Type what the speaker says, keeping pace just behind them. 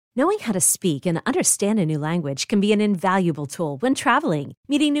Knowing how to speak and understand a new language can be an invaluable tool when traveling,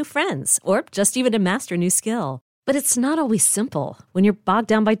 meeting new friends, or just even to master a new skill. But it's not always simple when you're bogged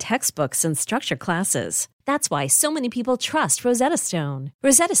down by textbooks and structured classes. That's why so many people trust Rosetta Stone.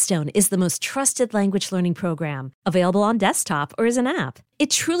 Rosetta Stone is the most trusted language learning program, available on desktop or as an app. It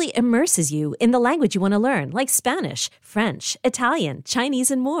truly immerses you in the language you want to learn, like Spanish, French, Italian,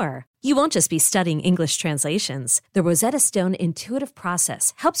 Chinese, and more. You won't just be studying English translations. The Rosetta Stone intuitive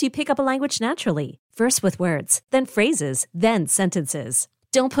process helps you pick up a language naturally, first with words, then phrases, then sentences.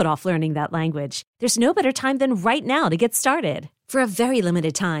 Don't put off learning that language. There's no better time than right now to get started. For a very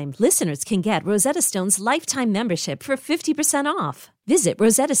limited time, listeners can get Rosetta Stone's lifetime membership for 50% off. Visit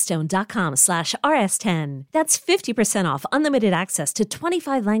rosettastone.com/rs10. That's 50% off unlimited access to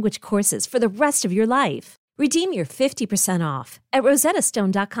 25 language courses for the rest of your life. Redeem your 50% off at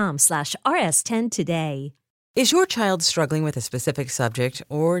rosettastone.com/rs10 today. Is your child struggling with a specific subject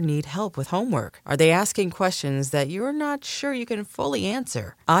or need help with homework? Are they asking questions that you're not sure you can fully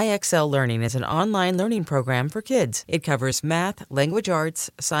answer? IXL Learning is an online learning program for kids. It covers math, language arts,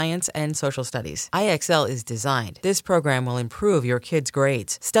 science, and social studies. IXL is designed. This program will improve your kids'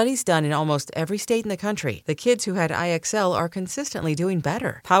 grades. Studies done in almost every state in the country. The kids who had IXL are consistently doing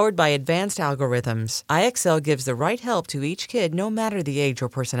better. Powered by advanced algorithms, IXL gives the right help to each kid no matter the age or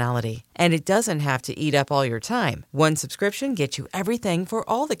personality. And it doesn't have to eat up all your time. One subscription gets you everything for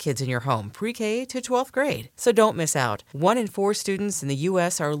all the kids in your home, pre-K to 12th grade. So don't miss out. 1 in 4 students in the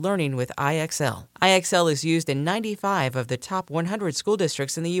U.S. are learning with IXL. IXL is used in 95 of the top 100 school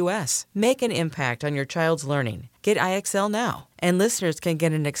districts in the U.S. Make an impact on your child's learning. Get IXL now. And listeners can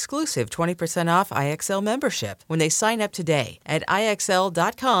get an exclusive 20% off IXL membership when they sign up today at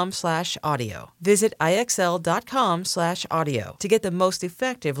IXL.com/audio. Visit IXL.com/audio to get the most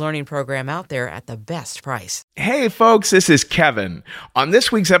effective learning program out there at the best price. Hey folks, this is Kevin. On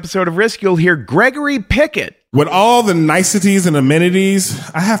this week's episode of Risk, you'll hear Gregory Pickett. With all the niceties and amenities,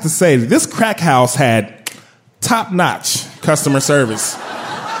 I have to say this crack house had top-notch customer service.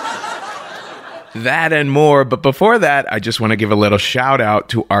 That and more, but before that, I just want to give a little shout out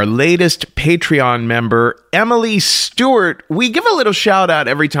to our latest Patreon member, Emily Stewart. We give a little shout out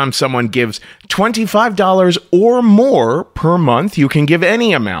every time someone gives $25 or more per month. You can give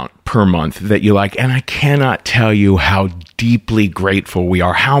any amount per month that you like, and I cannot tell you how deeply grateful we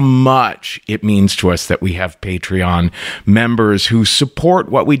are, how much it means to us that we have Patreon members who support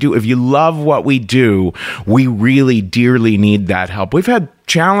what we do. If you love what we do, we really dearly need that help. We've had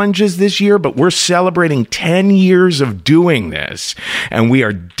challenges this year, but we're celebrating 10 years of doing this, and we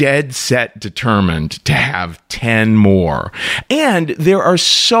are dead set determined to have 10 more. And there are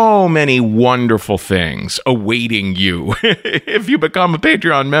so many wonderful things awaiting you. If you become a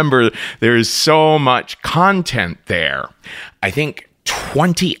Patreon member, there is so much content there. I think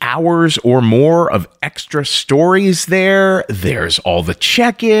 20 hours or more of extra stories there. There's all the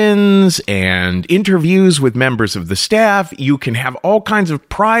check-ins and interviews with members of the staff. You can have all kinds of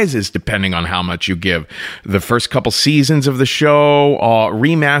prizes depending on how much you give. The first couple seasons of the show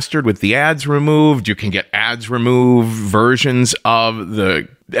remastered with the ads removed. You can get ads removed versions of the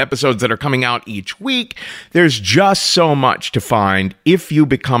episodes that are coming out each week. There's just so much to find. If you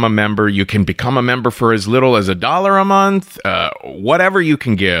become a member, you can become a member for as little as $1 a month, whatever you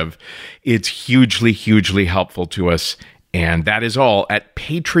can give. It's hugely, hugely helpful to us. And that is all at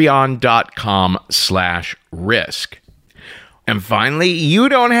patreon.com/risk. And finally, you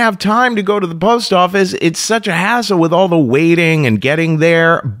don't have time to go to the post office. It's such a hassle with all the waiting and getting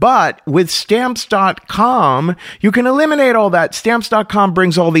there. But with Stamps.com, you can eliminate all that. Stamps.com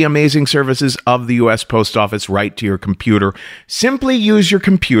brings all the amazing services of the U.S. Post Office right to your computer. Simply use your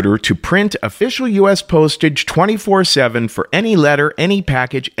computer to print official U.S. postage 24/7 for any letter, any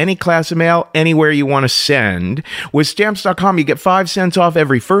package, any class of mail, anywhere you want to send. With Stamps.com, you get 5 cents off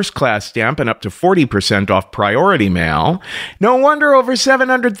every first-class stamp and up to 40% off priority mail. No wonder over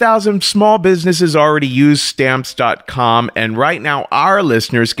 700,000 small businesses already use Stamps.com, and right now our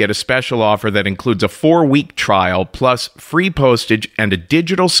listeners get a special offer that includes a 4-week trial plus free postage and a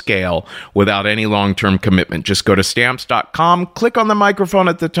digital scale without any long-term commitment. Just go to Stamps.com, click on the microphone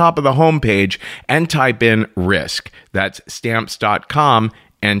at the top of the homepage, and type in RISK. That's Stamps.com,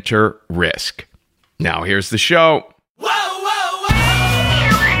 enter RISK. Now here's the show.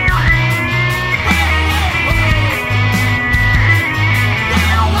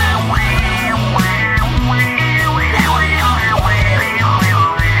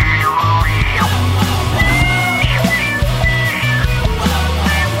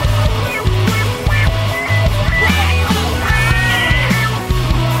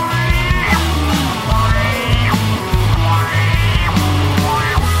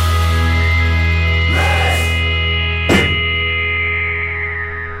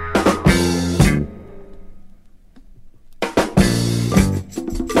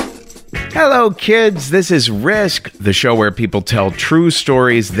 Hello, kids. This is Risk, the show where people tell true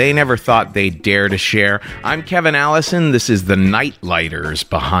stories they never thought they'd dare to share. I'm Kevin Allison. This is the Nightlighters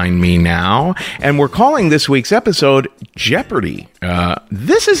behind me now, and we're calling this week's episode Jeopardy.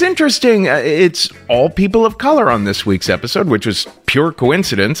 This is interesting. It's all people of color on this week's episode, which was pure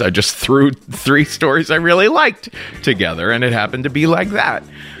coincidence. I just threw 3 stories I really liked together, and it happened to be like that.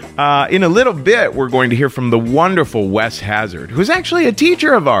 In a little bit, we're going to hear from the wonderful Wes Hazard, who's actually a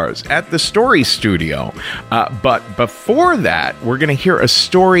teacher of ours at the Story Studio. But before that, we're going to hear a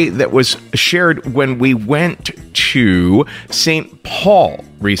story that was shared when we went to St. Paul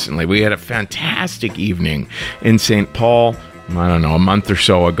recently. We had a fantastic evening in St. Paul, I don't know, a month or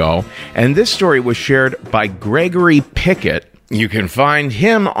so ago. And this story was shared by Gregory Pickett. You can find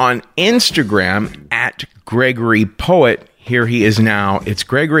him on Instagram at Gregory Poet. Here he is now. It's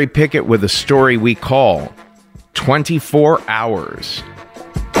Gregory Pickett with a story we call 24 Hours.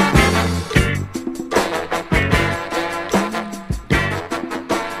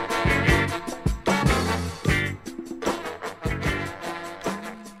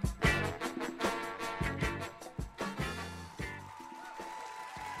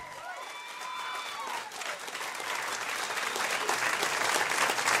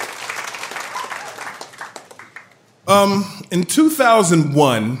 In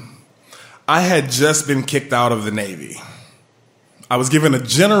 2001, I had just been kicked out of the Navy. I was given a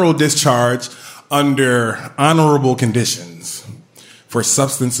general discharge under honorable conditions for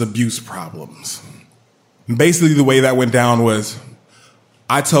substance abuse problems. And basically, the way that went down was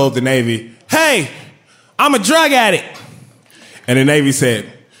I told the Navy, "Hey, I'm a drug addict." And the Navy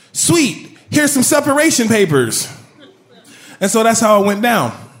said, "Sweet, here's some separation papers." And so that's how it went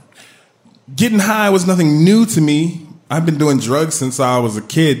down. Getting high was nothing new to me. I've been doing drugs since I was a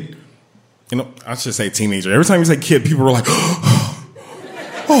kid. You know, I should say teenager. Every time you say kid, people are like,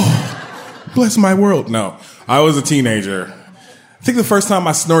 "Oh, bless my world." No, I was a teenager. I think the first time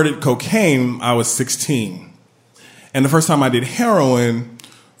I snorted cocaine, I was 16. And the first time I did heroin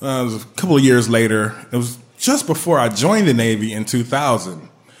was a couple of years later. It was just before I joined the Navy in 2000.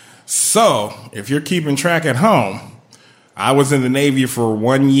 So, if you're keeping track at home, I was in the Navy for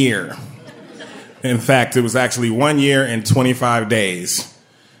 1 year. In fact, it was actually 1 year and 25 days.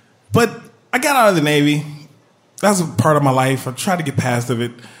 But I got out of the Navy. That was a part of my life. I tried to get past of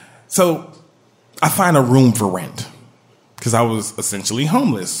it. So I find a room for rent because I was essentially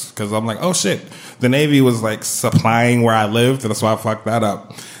homeless. Because I'm like, oh shit, the Navy was like supplying where I lived, and that's why I fucked that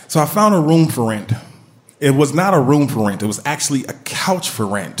up. So I found a room for rent. It was not a room for rent. It was actually a couch for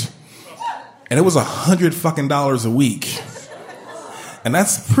rent, and it was $100 a week. And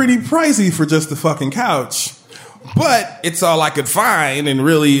that's pretty pricey for just a fucking couch. But it's all I could find and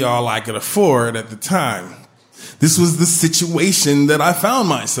really all I could afford at the time. This was the situation that I found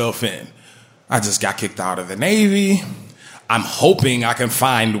myself in. I just got kicked out of the Navy. I'm hoping I can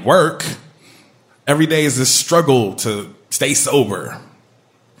find work. Every day is a struggle to stay sober.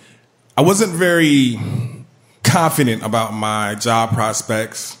 I wasn't very confident about my job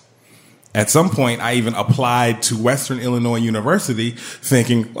prospects. At some point, I even applied to Western Illinois University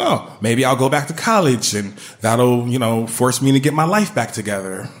thinking, well, maybe I'll go back to college and that'll, force me to get my life back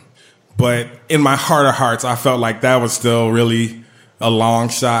together. But in my heart of hearts, I felt like that was still really a long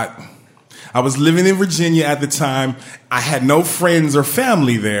shot. I was living in Virginia at the time. I had no friends or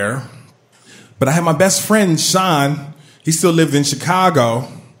family there, but I had my best friend, Sean. He still lived in Chicago,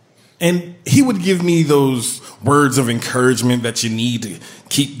 and he would give me those words of encouragement that you need to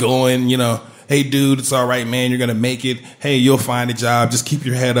keep going, hey, dude, it's all right, man, you're going to make it. Hey, you'll find a job. Just keep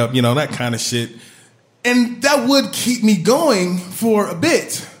your head up, that kind of shit. And that would keep me going for a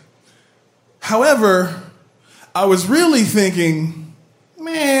bit. However, I was really thinking,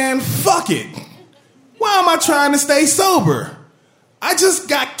 man, fuck it. Why am I trying to stay sober? I just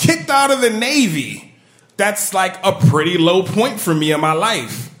got kicked out of the Navy. That's like a pretty low point for me in my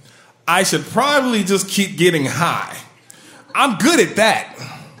life. I should probably just keep getting high. I'm good at that.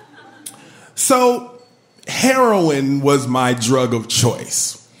 So heroin was my drug of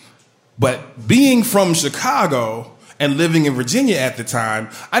choice. But being from Chicago and living in Virginia at the time,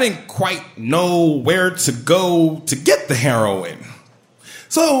 I didn't quite know where to go to get the heroin.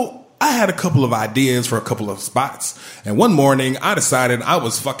 So I had a couple of ideas for a couple of spots. And one morning, I decided I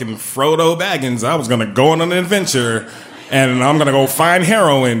was fucking Frodo Baggins. I was going to go on an adventure, and I'm going to go find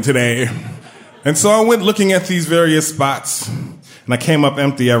heroin today. And so I went looking at these various spots, and I came up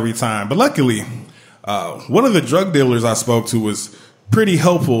empty every time. But luckily, one of the drug dealers I spoke to was pretty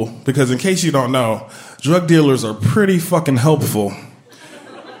helpful, because in case you don't know, drug dealers are pretty fucking helpful.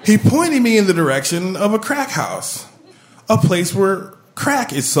 He pointed me in the direction of a crack house, a place where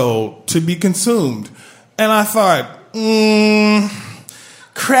crack is sold to be consumed. And I thought,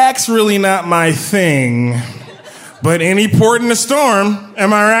 crack's really not my thing. But any port in a storm,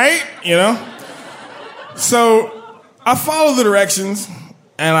 am I right? You know? So I follow the directions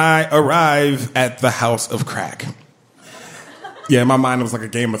and I arrive at the house of crack. Yeah, in my mind it was like a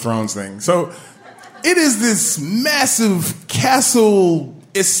Game of Thrones thing. So it is this massive castle,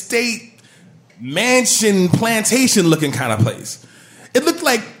 estate, mansion, plantation looking kind of place. It looked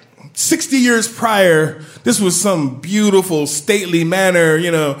like 60 years prior, this was some beautiful, stately manor,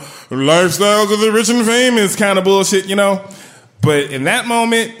 you know, lifestyles of the rich and famous kind of bullshit, you know. But in that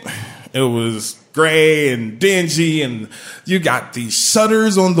moment, it was gray and dingy, and you got these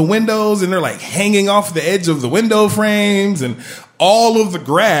shutters on the windows, and they're like hanging off the edge of the window frames, and all of the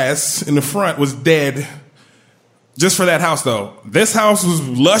grass in the front was dead. Just for that house, though. This house was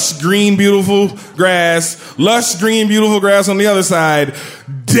lush, green, beautiful grass. Lush, green, beautiful grass on the other side.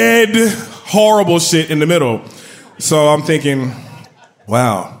 Dead, horrible shit in the middle. So I'm thinking,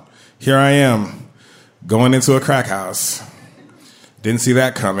 wow, here I am, going into a crack house. Didn't see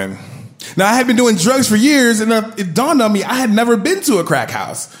that coming. Now, I had been doing drugs for years, and it dawned on me I had never been to a crack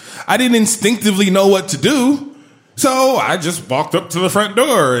house. I didn't instinctively know what to do. So I just walked up to the front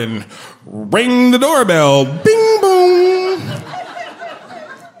door and rang the doorbell. Bing, boom.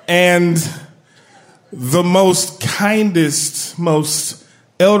 And the most kindest, most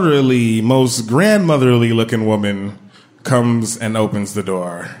elderly, most grandmotherly looking woman comes and opens the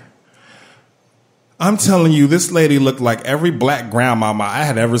door. I'm telling you, this lady looked like every black grandmama I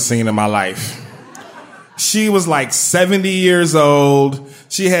had ever seen in my life. She was like 70 years old.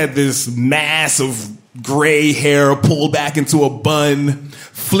 She had this mass of gray hair pulled back into a bun,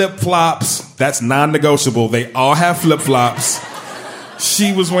 flip-flops. That's non-negotiable. They all have flip-flops.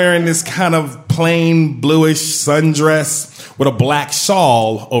 She was wearing this kind of plain bluish sundress with a black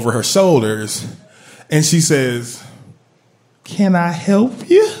shawl over her shoulders. And she says, "Can I help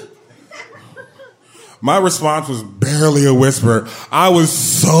you?" My response was barely a whisper. I was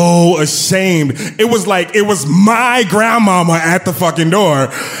so ashamed. It was like it was my grandmama at the fucking door.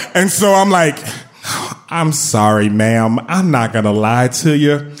 And so I'm like, "I'm sorry, ma'am. I'm not going to lie to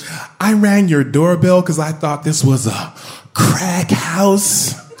you. I rang your doorbell because I thought this was a crack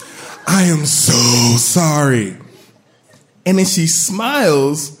house. I am so sorry." And then she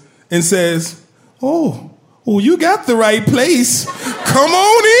smiles and says, "Oh, well, you got the right place. Come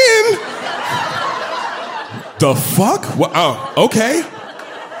on in." The fuck? Well, oh, okay.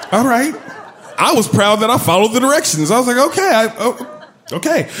 All right. I was proud that I followed the directions. I was like,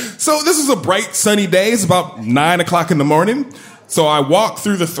 okay. So this is a bright, sunny day. It's about 9 o'clock in the morning. So I walk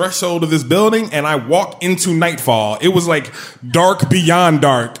through the threshold of this building and I walk into nightfall. It was like dark beyond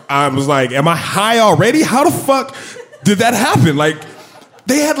dark. I was like, am I high already? How the fuck did that happen? Like,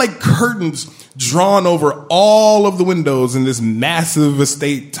 they had like curtains drawn over all of the windows in this massive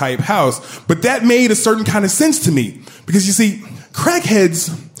estate type house. But that made a certain kind of sense to me. Because you see,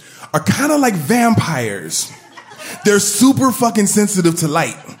 crackheads are kind of like vampires. They're super fucking sensitive to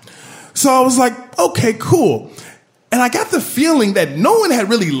light. So I was like, okay, cool. And I got the feeling that no one had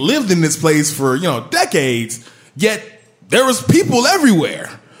really lived in this place for, decades, yet there was people everywhere.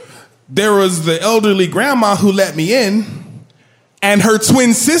 There was the elderly grandma who let me in, and her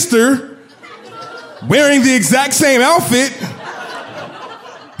twin sister wearing the exact same outfit.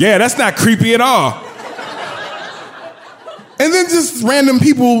 Yeah, that's not creepy at all. And then just random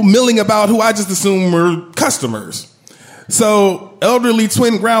people milling about who I just assumed were customers. So elderly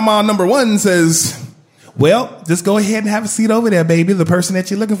twin grandma number one says, "Well, just go ahead and have a seat over there, baby. The person that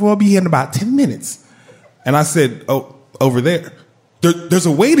you're looking for will be here in about 10 minutes. And I said, "Oh, over there? There's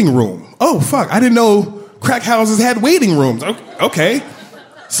a waiting room. Oh, fuck. I didn't know crack houses had waiting rooms. Okay."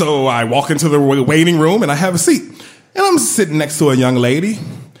 So I walk into the waiting room and I have a seat. And I'm sitting next to a young lady.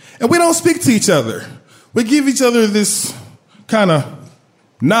 And we don't speak to each other. We give each other this kind of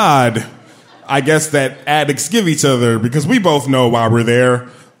nod, I guess, that addicts give each other because we both know why we're there.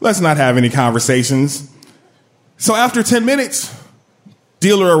 Let's not have any conversations. So after 10 minutes,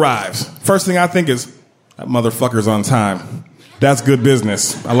 dealer arrives. First thing I think is, that motherfucker's on time. That's good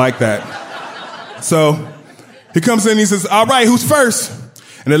business. I like that. So he comes in and he says, "All right, who's first?"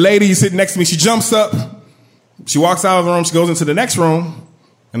 And the lady sitting next to me, she jumps up. She walks out of the room. She goes into the next room.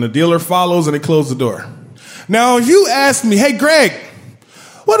 And the dealer follows and they close the door. Now, if you asked me, "Hey, Greg,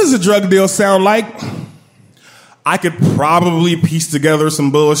 what does a drug deal sound like?" I could probably piece together some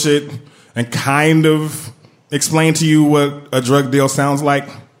bullshit and kind of explain to you what a drug deal sounds like.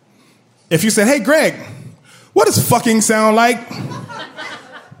 If you said, "Hey, Greg, what does fucking sound like?"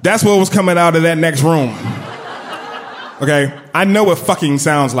 That's what was coming out of that next room. Okay? I know what fucking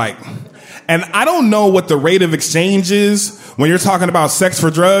sounds like. And I don't know what the rate of exchange is when you're talking about sex for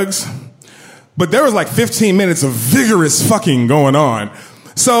drugs, but there was like 15 minutes of vigorous fucking going on.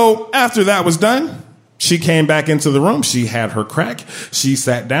 So after that was done, she came back into the room. She had her crack. She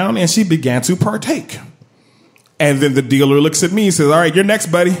sat down and she began to partake. And then the dealer looks at me and says, all right, you're next,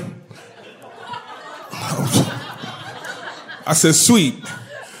 buddy. I said, sweet.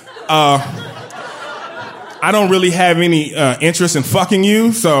 I don't really have any interest in fucking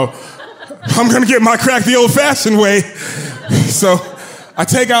you, so I'm going to get my crack the old-fashioned way. So I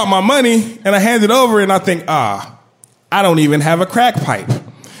take out my money and I hand it over and I think, I don't even have a crack pipe.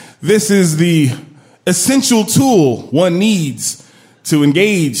 This is the essential tool one needs to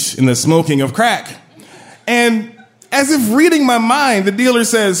engage in the smoking of crack. And as if reading my mind, the dealer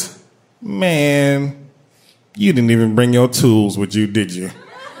says, man, you didn't even bring your tools with you, did you?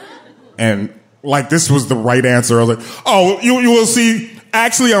 And like this was the right answer. I was like, oh, you will see,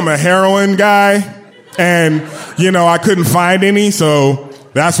 actually I'm a heroin guy and, I couldn't find any, so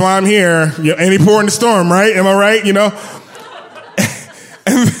that's why I'm here. Any pour in the storm, right? Am I right?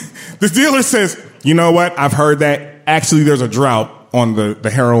 And the dealer says, you know what? I've heard that. Actually, there's a drought on the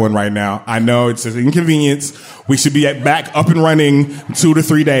heroin right now. I know it's an inconvenience. We should be back up and running 2 to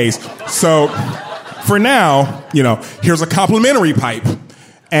 3 days. So for now, here's a complimentary pipe.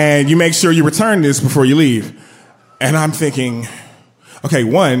 And you make sure you return this before you leave. And I'm thinking, okay,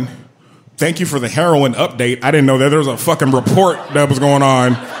 one, thank you for the heroin update. I didn't know that there was a fucking report that was going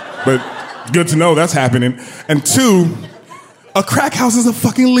on, but good to know that's happening. And two, a crack house is a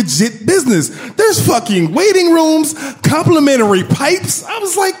fucking legit business. There's fucking waiting rooms, complimentary pipes. I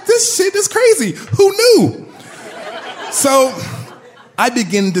was like, this shit is crazy. Who knew? So I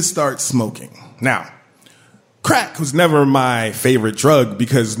begin to start smoking. Now, crack was never my favorite drug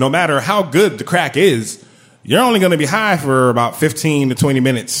because no matter how good the crack is, you're only going to be high for about 15 to 20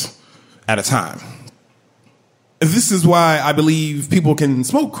 minutes at a time. This is why I believe people can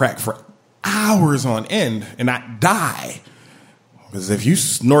smoke crack for hours on end and not die. Because if you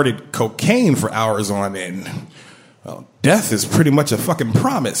snorted cocaine for hours on end, well, death is pretty much a fucking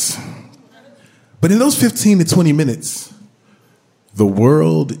promise. But in those 15 to 20 minutes, the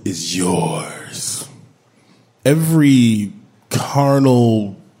world is yours. Every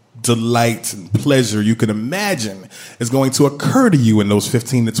carnal delight and pleasure you can imagine is going to occur to you in those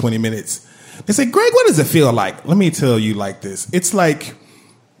 15 to 20 minutes. They say, Greg, what does it feel like? Let me tell you like this. It's like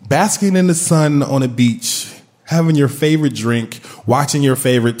basking in the sun on a beach, having your favorite drink, watching your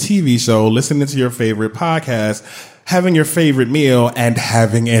favorite TV show, listening to your favorite podcast, having your favorite meal, and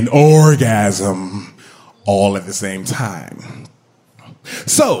having an orgasm all at the same time.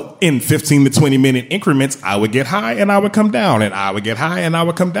 So in 15 to 20 minute increments, I would get high and I would come down, and I would get high and I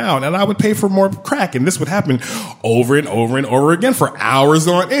would come down, and I would pay for more crack. And this would happen over and over and over again for hours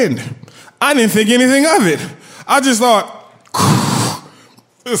on end. I didn't think anything of it. I just thought,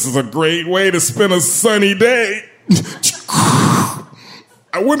 this is a great way to spend a sunny day.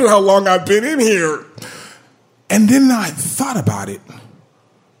 I wonder how long I've been in here. And then I thought about it.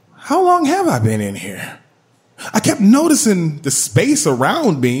 How long have I been in here? I kept noticing the space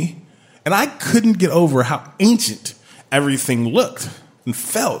around me, and I couldn't get over how ancient everything looked and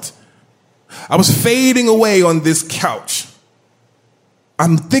felt. I was fading away on this couch.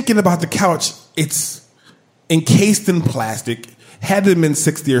 I'm thinking about the couch. It's encased in plastic, had to have been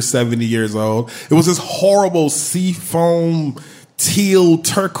 60 or 70 years old. It was this horrible seafoam, teal,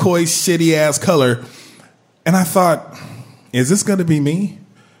 turquoise, shitty-ass color. And I thought, is this going to be me?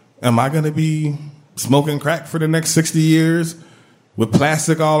 Am I going to be smoking crack for the next 60 years with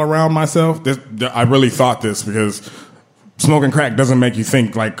plastic all around myself? I really thought this because smoking crack doesn't make you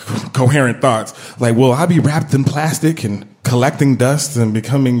think like coherent thoughts. Like, will I be wrapped in plastic and collecting dust and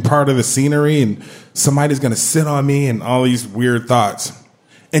becoming part of the scenery, and somebody's going to sit on me, and all these weird thoughts.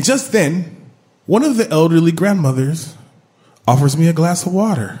 And just then, one of the elderly grandmothers offers me a glass of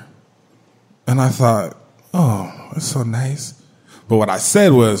water. And I thought, oh, that's so nice. But what I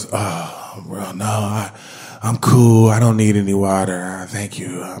said was, oh, well, no, I'm cool. I don't need any water. Thank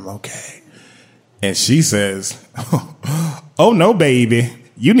you. I'm okay. And she says, oh, no, baby.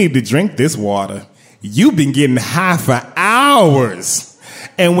 You need to drink this water. You've been getting high for hours.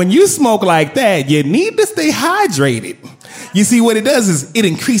 And when you smoke like that, you need to stay hydrated. You see, what it does is it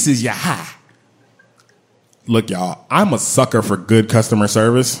increases your high. Look, y'all, I'm a sucker for good customer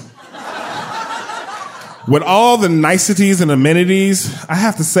service. With all the niceties and amenities, I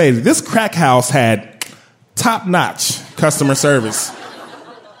have to say this crack house had top-notch customer service.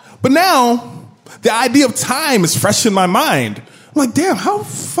 But now, the idea of time is fresh in my mind. I'm like, damn, how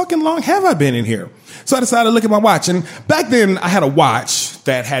fucking long have I been in here? So I decided to look at my watch. And back then, I had a watch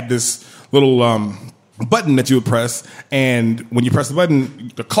that had this little button that you would press. And when you press the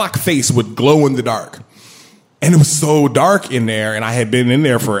button, the clock face would glow in the dark. And it was so dark in there, and I had been in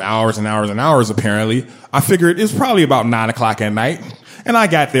there for hours and hours and hours, apparently. I figured it was probably about 9 o'clock at night. And I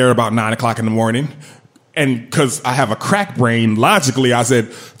got there about 9 o'clock in the morning. And because I have a crack brain, logically, I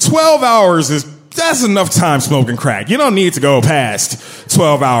said, 12 hours that's enough time smoking crack. You don't need to go past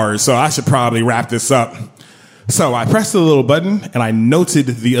 12 hours, so I should probably wrap this up. So I pressed the little button, and I noted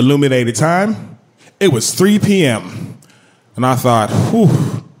the illuminated time. It was 3 p.m. And I thought,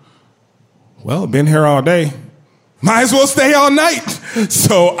 whew, well, been here all day. Might as well stay all night.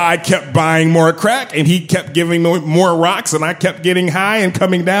 So I kept buying more crack, and he kept giving more rocks, and I kept getting high and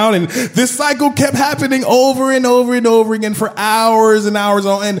coming down, and this cycle kept happening over and over and over again for hours and hours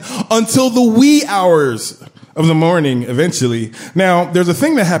on end until the wee hours of the morning eventually. Now, there's a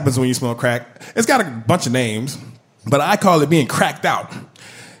thing that happens when you smoke crack. It's got a bunch of names, but I call it being cracked out.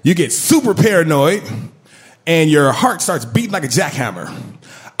 You get super paranoid, and your heart starts beating like a jackhammer.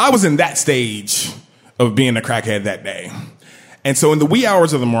 I was in that stage of being a crackhead that day. And so in the wee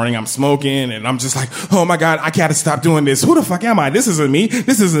hours of the morning, I'm smoking, and I'm just like, oh my God, I gotta stop doing this. Who the fuck am I? This isn't me.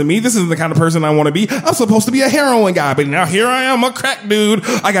 This isn't me. This isn't the kind of person I want to be. I'm supposed to be a heroin guy, but now here I am, a crack dude.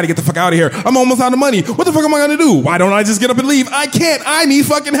 I gotta get the fuck out of here. I'm almost out of money. What the fuck am I gonna do? Why don't I just get up and leave? I can't. I need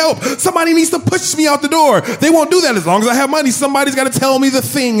fucking help. Somebody needs to push me out the door. They won't do that as long as I have money. Somebody's gotta tell me the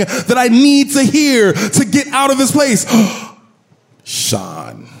thing that I need to hear to get out of this place.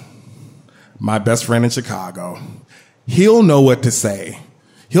 Sean, my best friend in Chicago, he'll know what to say.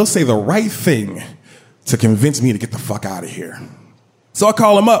 He'll say the right thing to convince me to get the fuck out of here. So I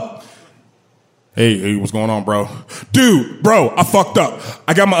call him up. Hey, what's going on, bro? Dude, bro, I fucked up.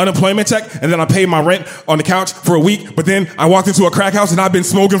 I got my unemployment check, and then I paid my rent on the couch for a week, but then I walked into a crack house, and I've been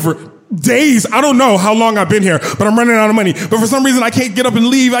smoking for days. I don't know how long I've been here, but I'm running out of money. But for some reason, I can't get up and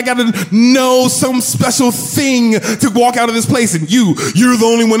leave. I got to know some special thing to walk out of this place. And you're the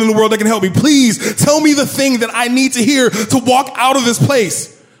only one in the world that can help me. Please tell me the thing that I need to hear to walk out of this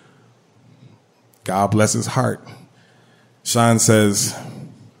place. God bless his heart. Sean says,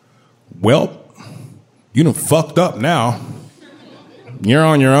 well, you done fucked up now. You're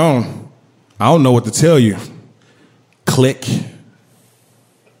on your own. I don't know what to tell you. Click.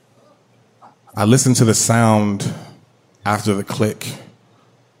 I listened to the sound after the click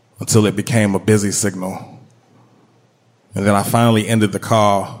until it became a busy signal. And then I finally ended the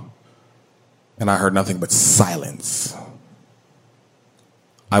call, and I heard nothing but silence.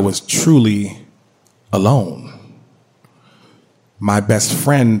 I was truly alone. My best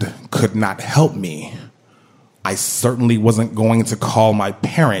friend could not help me. I certainly wasn't going to call my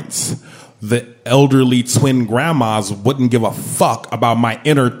parents. The elderly twin grandmas wouldn't give a fuck about my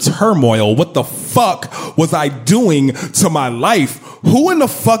inner turmoil. What the fuck was I doing to my life? Who in the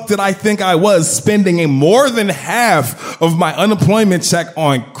fuck did I think I was, spending more than half of my unemployment check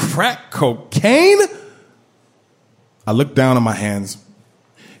on crack cocaine? I looked down at my hands,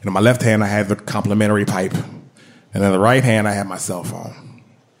 and in my left hand I had the complimentary pipe, and in the right hand I had my cell phone.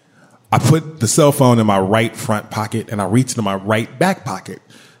 I put the cell phone in my right front pocket, and I reached in my right back pocket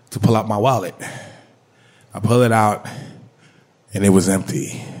to pull out my wallet. I pull it out, and it was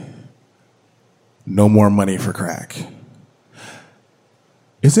empty. No more money for crack.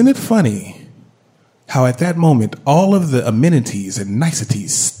 Isn't it funny how at that moment all of the amenities and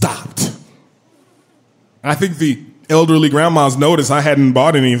niceties stopped? I think the elderly grandmas noticed I hadn't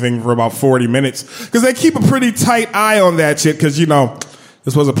bought anything for about 40 minutes because they keep a pretty tight eye on that shit because, you know,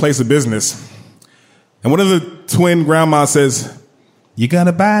 this was a place of business. And one of the twin grandmas says, you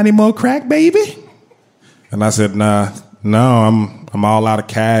gonna buy any more crack, baby? And I said, no, I'm all out of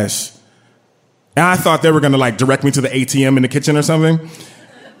cash. And I thought they were gonna like direct me to the ATM in the kitchen or something.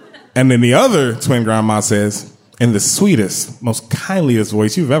 And then the other twin grandma says, in the sweetest, most kindliest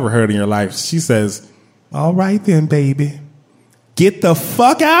voice you've ever heard in your life, she says, all right then, baby, get the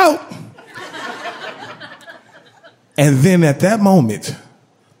fuck out. And then at that moment,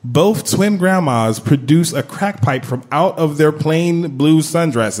 both twin grandmas produce a crack pipe from out of their plain blue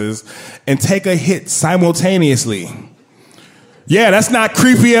sundresses and take a hit simultaneously. Yeah, that's not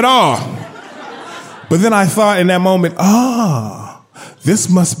creepy at all. But then I thought in that moment, this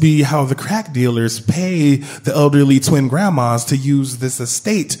must be how the crack dealers pay the elderly twin grandmas to use this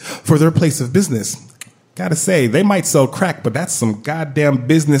estate for their place of business. Gotta say, they might sell crack, but that's some goddamn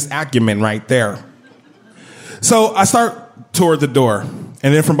business acumen right there. So I start toward the door.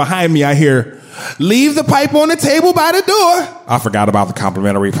 And then from behind me, I hear, leave the pipe on the table by the door. I forgot about the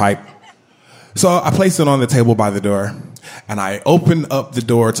complimentary pipe. So I place it on the table by the door. And I open up the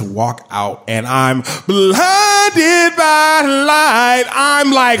door to walk out, and I'm blinded by light.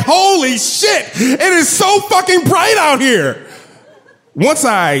 I'm like, holy shit, it is so fucking bright out here. Once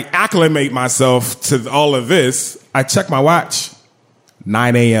I acclimate myself to all of this, I check my watch.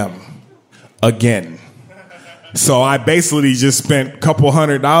 9 a.m. again. So I basically just spent a couple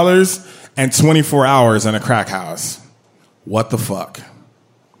 $100 and 24 hours in a crack house. What the fuck?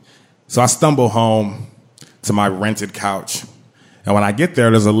 So I stumble home to my rented couch. And when I get there,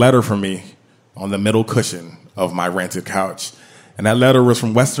 there's a letter for me on the middle cushion of my rented couch. And that letter was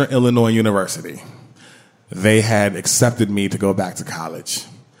from Western Illinois University. They had accepted me to go back to college.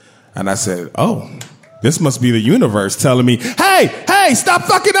 And I said, oh, this must be the universe telling me, hey, stop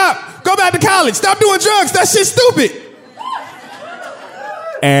fucking up. Go back to college. Stop doing drugs. That shit's stupid.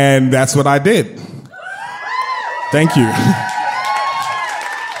 And that's what I did. Thank you.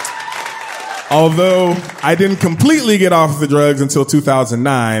 Although I didn't completely get off the drugs until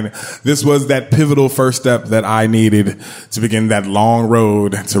 2009, this was that pivotal first step that I needed to begin that long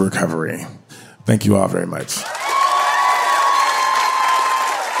road to recovery. Thank you all very much.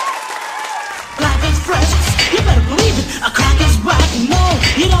 Life is fresh, you better believe it. A crack is whack, no,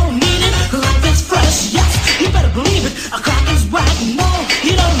 you don't need it. Life is fresh, yes, you better believe it. A crack is whack, no,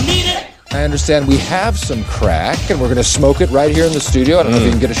 you don't need it. I understand we have some crack, and we're going to smoke it right here in the studio. I don't know if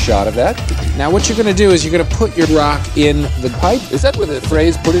you can get a shot of that. Now, what you're going to do is you're going to put your rock in the pipe. Is that where the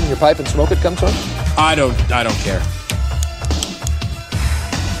phrase "put it in your pipe and smoke it" comes from? I don't care.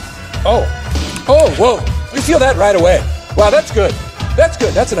 Oh, whoa! You feel that right away. Wow, that's good. That's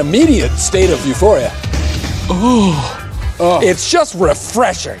good. That's an immediate state of euphoria. Oh, it's just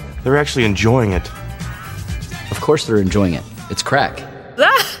refreshing. They're actually enjoying it. Of course they're enjoying it. It's crack.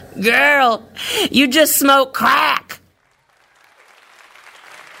 Ah, girl, you just smoked crack.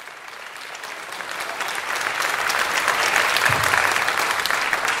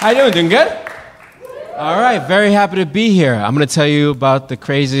 How you doing? Doing good? All right, very happy to be here. I'm going to tell you about the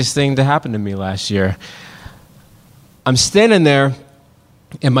craziest thing that happened to me last year. I'm standing there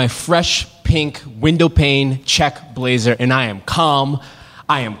in my fresh pink window pane check blazer, and I am calm,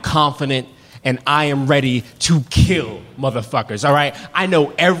 I am confident, and I am ready to kill motherfuckers, all right? I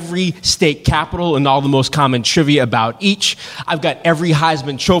know every state capital and all the most common trivia about each. I've got every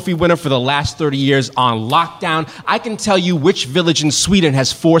Heisman Trophy winner for the last 30 years on lockdown. I can tell you which village in Sweden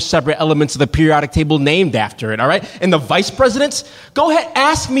has 4 separate elements of the periodic table named after it, all right? And the vice presidents, go ahead,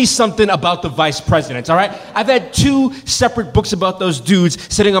 ask me something about the vice presidents, all right? I've had 2 separate books about those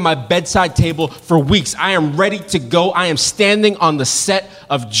dudes sitting on my bedside table for weeks. I am ready to go. I am standing on the set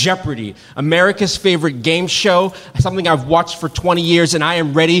of Jeopardy, America's favorite game show, something I've watched for 20 years, and I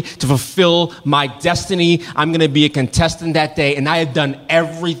am ready to fulfill my destiny. I'm going to be a contestant that day, and I have done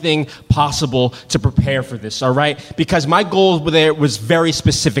everything possible to prepare for this, all right? Because my goal there was very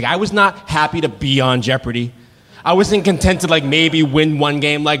specific. I was not happy to be on Jeopardy. I wasn't content to maybe win 1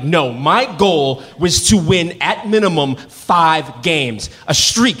 game. No, my goal was to win at minimum 5 games, a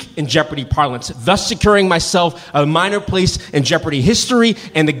streak in Jeopardy parlance, thus securing myself a minor place in Jeopardy history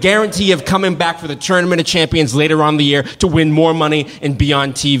and the guarantee of coming back for the Tournament of Champions later on the year to win more money and be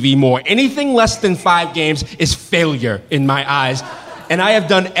on TV more. Anything less than 5 games is failure in my eyes. And I have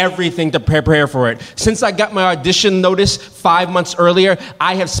done everything to prepare for it. Since I got my audition notice 5 months earlier,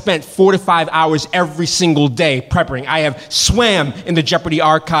 I have spent 4 to 5 hours every single day prepping. I have swam in the Jeopardy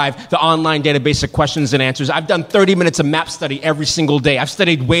archive, the online database of questions and answers. I've done 30 minutes of map study every single day. I've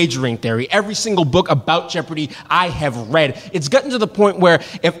studied wagering theory. Every single book about Jeopardy I have read. It's gotten to the point where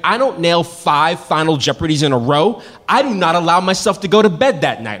if I don't nail 5 final Jeopardies in a row, I do not allow myself to go to bed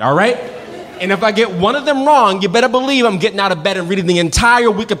that night, all right? And if I get one of them wrong, you better believe I'm getting out of bed and reading the entire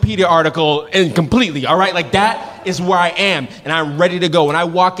Wikipedia article and completely, all right? That is where I am, and I'm ready to go. When I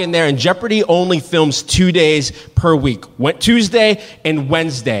walk in there, and Jeopardy only films 2 days per week, Tuesday and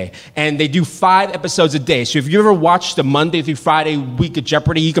Wednesday, and they do 5 episodes a day. So if you ever watched the Monday through Friday week of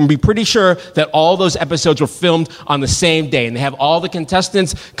Jeopardy, you can be pretty sure that all those episodes were filmed on the same day, and they have all the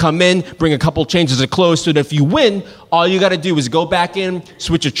contestants come in, bring a couple changes of clothes, so that if you win, all you got to do is go back in,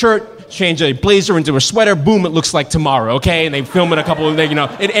 switch a shirt, change a blazer into a sweater, boom, it looks like tomorrow, okay? And they film it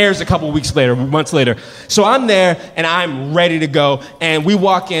it airs a couple weeks later, months later. So I'm there, and I'm ready to go, and we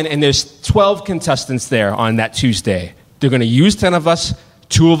walk in, and there's 12 contestants there on that Tuesday. They're going to use 10 of us.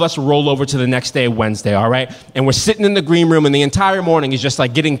 2 of us roll over to the next day, Wednesday, all right? And we're sitting in the green room, and the entire morning is just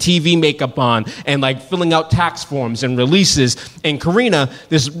getting TV makeup on and filling out tax forms and releases. And Karina,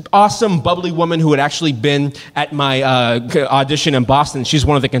 this awesome, bubbly woman who had actually been at my audition in Boston, she's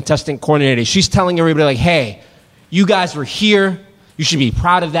one of the contestant coordinators. She's telling everybody, hey, you guys were here. You should be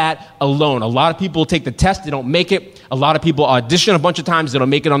proud of that alone. A lot of people take the test, they don't make it. A lot of people audition a bunch of times, they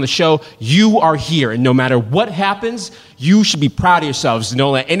don't make it on the show. You are here, and no matter what happens, you should be proud of yourselves.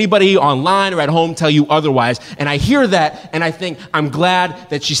 Don't let anybody online or at home tell you otherwise. And I hear that, and I think, I'm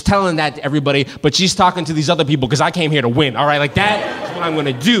glad that she's telling that to everybody, but she's talking to these other people because I came here to win, all right? Like, that is what I'm going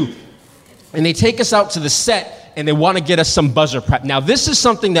to do. And they take us out to the set, and they want to get us some buzzer prep. Now, this is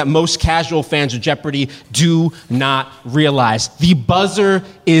something that most casual fans of Jeopardy do not realize. The buzzer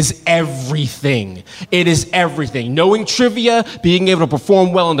is everything. It is everything. Knowing trivia, being able to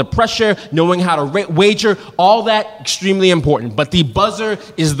perform well under pressure, knowing how to wager, all that extremely important. But the buzzer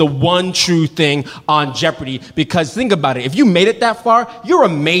is the one true thing on Jeopardy, because think about it. If you made it that far, you're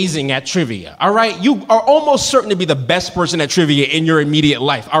amazing at trivia, all right? You are almost certain to be the best person at trivia in your immediate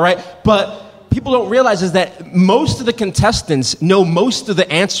life, all right? But people don't realize is that most of the contestants know most of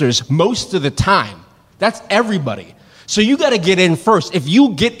the answers most of the time. That's everybody. So you got to get in first. If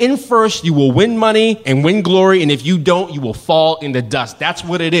you get in first, you will win money and win glory. And if you don't, you will fall in the dust. That's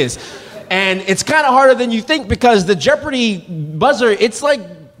what it is. And it's kind of harder than you think, because the Jeopardy buzzer, it's like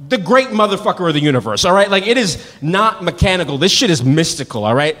the great motherfucker of the universe, all right? Like, it is not mechanical. This shit is mystical,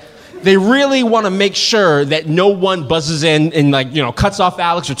 all right? They really want to make sure that no one buzzes in and, cuts off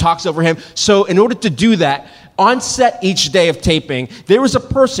Alex or talks over him. So in order to do that, on set each day of taping, there is a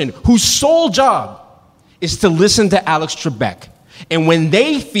person whose sole job is to listen to Alex Trebek. And when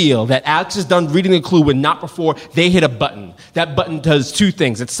they feel that Alex is done reading the clue and not before, they hit a button. That button does two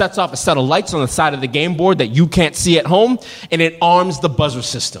things. It sets off a set of lights on the side of the game board that you can't see at home, and it arms the buzzer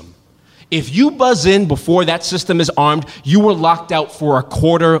system. If you buzz in before that system is armed, you were locked out for a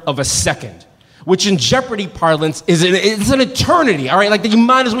quarter of a second, which in Jeopardy parlance it's an eternity, all right? Like, you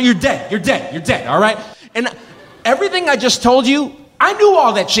might as well, you're dead, all right? And everything I just told you, I knew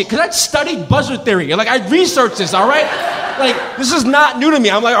all that shit because I'd studied buzzer theory. Like, I researched this, all right? Like, this is not new to me.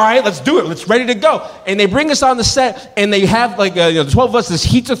 I'm like, all right, let's do it. Let's ready to go. And they bring us on the set, and they have, the 12 of us, this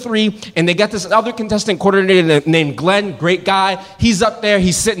heats of three, and they got this other contestant coordinator named Glenn, great guy. He's up there.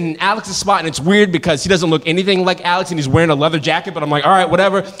 He's sitting in Alex's spot, and it's weird because he doesn't look anything like Alex, and he's wearing a leather jacket, but I'm like, all right,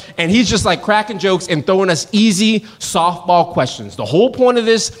 whatever. And he's just, cracking jokes and throwing us easy softball questions. The whole point of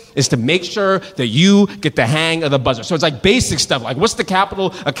this is to make sure that you get the hang of the buzzer. So it's basic stuff, what's the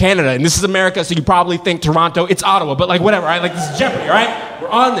capital of Canada? And this is America, so you probably think Toronto. It's Ottawa, but whatever, right? This is Jeopardy, right? We're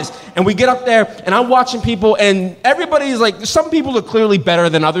on this. And we get up there, and I'm watching people, and everybody's some people are clearly better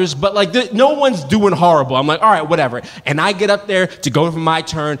than others, but no one's doing horrible. I'm like, all right, whatever. And I get up there to go for my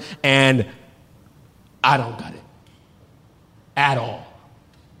turn, and I don't got it. At all.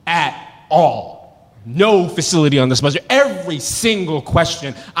 At all. No facility on this buzzer. Every single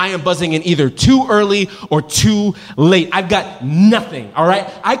question, I am buzzing in either too early or too late. I've got nothing, all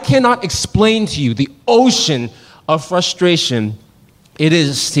right? I cannot explain to you the ocean of frustration it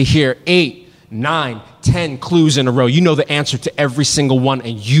is to hear 8, 9, 10 clues in a row. You know the answer to every single one,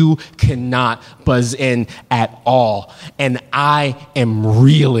 and you cannot buzz in at all. And I am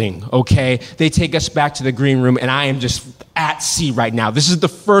reeling, okay? They take us back to the green room, and I am just at sea right now. This is the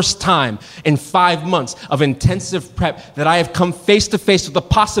first time in 5 months of intensive prep that I have come face to face with the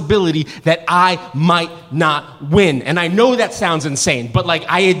possibility that I might not win. And I know that sounds insane, but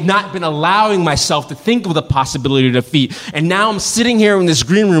I had not been allowing myself to think of the possibility of defeat. And now I'm sitting here in this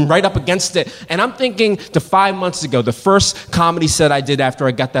green room right up against it, and I'm thinking to 5 months ago, the first comedy set I did after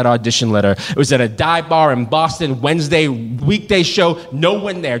I got that audition letter. It was at a dive bar in Boston, Wednesday, weekday show, no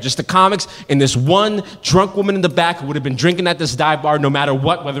one there, just the comics and this one drunk woman in the back who would have been drinking at this dive bar no matter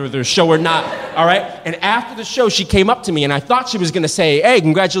what, whether there's a show or not, all right? And after the show, she came up to me, and I thought she was going to say, hey,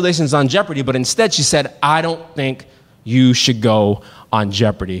 congratulations on Jeopardy, but instead she said, I don't think you should go on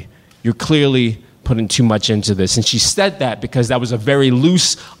Jeopardy. You're clearly putting too much into this. And she said that because that was a very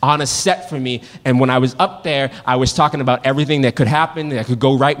loose, honest set for me. And when I was up there, I was talking about everything that could happen, that could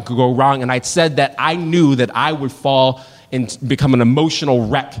go right and could go wrong. And I said that I knew that I would fall and become an emotional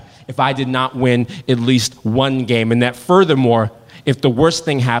wreck if I did not win at least one game. And that furthermore, if the worst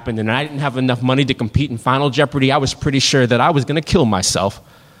thing happened and I didn't have enough money to compete in Final Jeopardy, I was pretty sure that I was going to kill myself.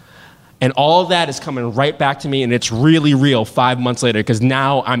 And all that is coming right back to me, and it's really real 5 months later, because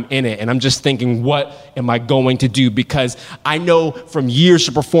now I'm in it, and I'm just thinking, what am I going to do? Because I know from years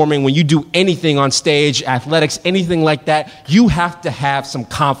of performing, when you do anything on stage, athletics, anything like that, you have to have some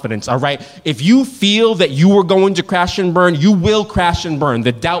confidence, all right? If you feel that you are going to crash and burn, you will crash and burn.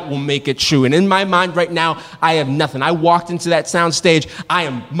 The doubt will make it true. And in my mind right now, I have nothing. I walked into that sound stage. I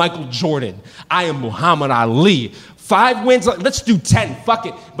am Michael Jordan. I am Muhammad Ali. 5 wins, let's do 10, fuck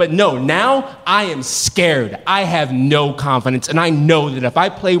it. But no, now I am scared. I have no confidence, and I know that if I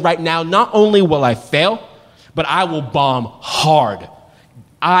play right now, not only will I fail, but I will bomb hard.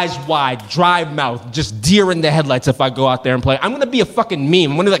 eyes wide, dry mouth, just deer in the headlights if I go out there and play. I'm going to be a fucking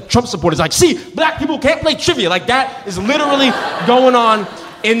meme. One of the Trump supporters like, see, black people can't play trivia. Like that is literally going on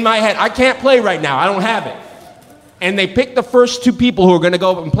in my head. I can't play right now. I don't have it. And they picked the first two people who are going to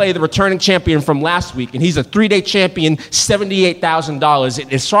go up and play the returning champion from last week. And he's a 3-day champion,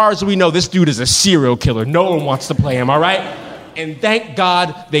 $78,000. As far as we know, this dude is a serial killer. No one wants to play him, all right? And thank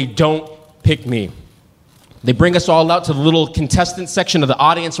God they don't pick me. They bring us all out to the little contestant section of the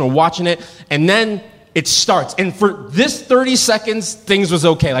audience, and we're watching it. And then it starts. And for this 30 seconds, things was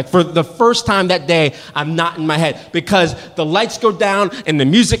okay. Like for the first time that day, I'm not in my head because the lights go down and the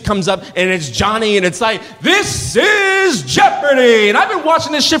music comes up and it's Johnny and it's like, this is Jeopardy. And I've been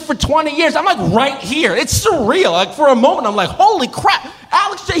watching this shit for 20 years. I'm like right here. It's surreal. Like for a moment, I'm like, holy crap,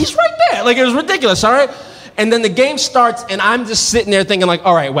 Alex J, he's right there. Like it was ridiculous, all right? And then the game starts, and I'm just sitting there thinking like,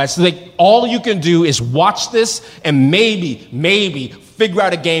 all right, Wes, like, all you can do is watch this and maybe figure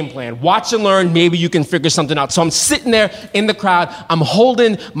out a game plan. Watch and learn, maybe you can figure something out. So I'm sitting there in the crowd, I'm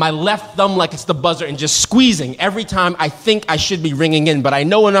holding my left thumb like it's the buzzer and just squeezing every time I think I should be ringing in. But I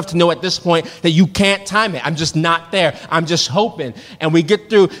know enough to know at this point that you can't time it. I'm just not there. I'm just hoping. And we get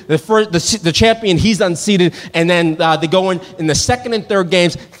through the champion, he's unseated, and then they go in the second and third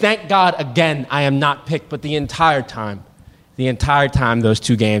games. Thank God, again, I am not picked, but the entire time, those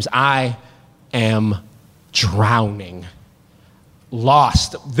two games, I am drowning.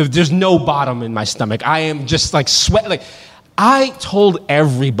 Lost. There's no bottom in my stomach. I am just like sweat. Like I told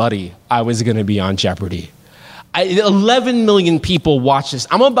everybody I was going to be on Jeopardy. 11 million people watch this.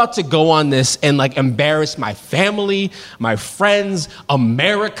 I'm about to go on this and like embarrass my family, my friends,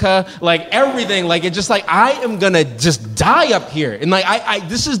 America, like everything. Like it's just like I am gonna just die up here. And like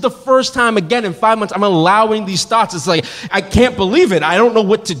this is the first time again in 5 months I'm allowing these thoughts. It's like I can't believe it. I don't know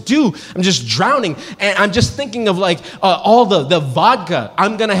what to do. I'm just drowning, and I'm just thinking of like all the vodka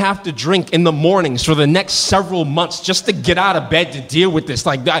I'm gonna have to drink in the mornings for the next several months just to get out of bed to deal with this.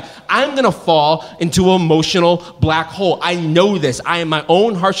 Like I'm gonna fall into emotional black hole. I know this. I am my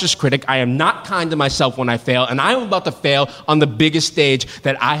own harshest critic. I am not kind to myself when I fail, and I am about to fail on the biggest stage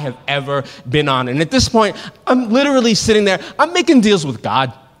that I have ever been on. And at this point, I'm literally sitting there. I'm making deals with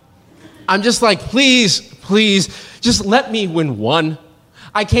God. I'm just like, please, just let me win one.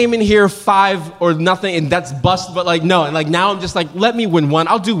 I came in here 5 or nothing, and that's bust, but like, no. And like, now I'm just like, let me win one.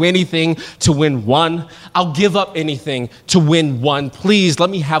 I'll do anything to win one. I'll give up anything to win one. Please, let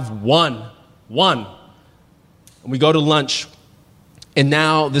me have one. And we go to lunch, and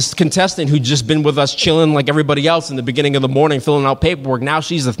now this contestant who'd just been with us chilling like everybody else in the beginning of the morning, filling out paperwork, now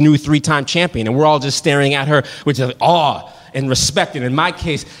she's the new 3-time champion, and we're all just staring at her with awe and respect, and in my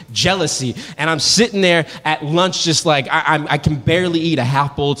case, jealousy. And I'm sitting there at lunch just like, I can barely eat a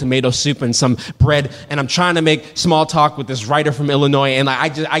half bowl of tomato soup and some bread, and I'm trying to make small talk with this writer from Illinois, and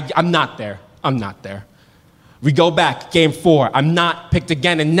I'm not there. We go back, game 4, I'm not picked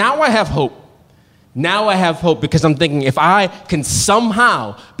again, and now I have hope. Because I'm thinking if I can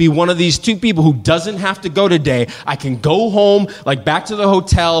somehow be one of these two people who doesn't have to go today, I can go home, like back to the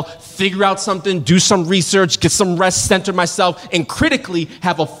hotel, figure out something, do some research, get some rest, center myself, and critically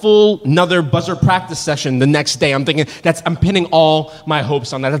have a full another buzzer practice session the next day. I'm thinking I'm pinning all my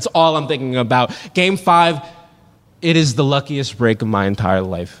hopes on that. That's all I'm thinking about. Game 5, it is the luckiest break of my entire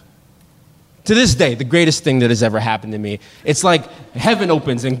life. To this day, the greatest thing that has ever happened to me. It's like heaven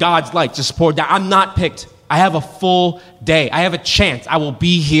opens and God's light just poured down. I'm not picked. I have a full day. I have a chance. I will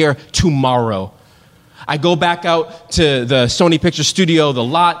be here tomorrow. I go back out to the Sony Picture Studio, the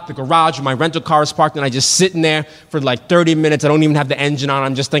lot, the garage where my rental car is parked, and I just sit in there for like 30 minutes. I don't even have the engine on.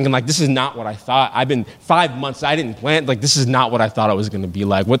 I'm just thinking like, this is not what I thought. I've been 5 months. I didn't plan. Like, this is not what I thought it was going to be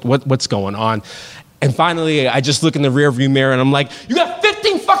like. What's going on? And finally, I just look in the rearview mirror, and I'm like, you got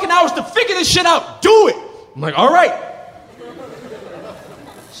 15 fucking hours to figure this shit out. Do it. I'm like, all right.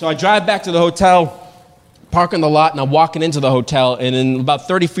 So I drive back to the hotel, park in the lot, and I'm walking into the hotel, and then about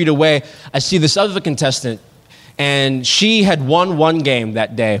 30 feet away, I see this other contestant, and she had won one game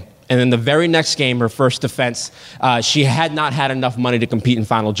that day. And then the very next game, her first defense, she had not had enough money to compete in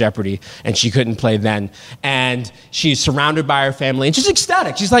Final Jeopardy, and she couldn't play then. And she's surrounded by her family, and she's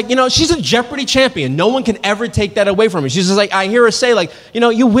ecstatic. She's like, she's a Jeopardy champion. No one can ever take that away from her. She's just like, I hear her say, like,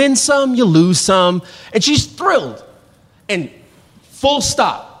 you win some, you lose some. And she's thrilled. And full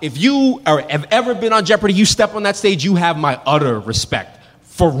stop. If you have ever been on Jeopardy, you step on that stage, you have my utter respect.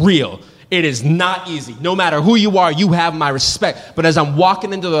 For real. It is not easy. No matter who you are, you have my respect. But as I'm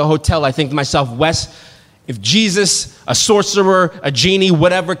walking into the hotel, I think to myself, Wes, if Jesus, a sorcerer, a genie,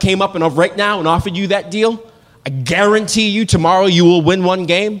 whatever, came up and right now and offered you that deal, I guarantee you tomorrow you will win one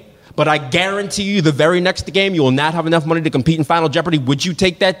game. but I guarantee you the very next game you will not have enough money to compete in Final Jeopardy. Would you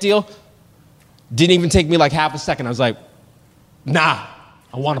take that deal? Didn't even take me like half a second. I was like, nah,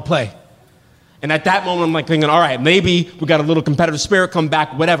 I want to play. And at that moment, I'm like thinking, all right, maybe we got a little competitive spirit, come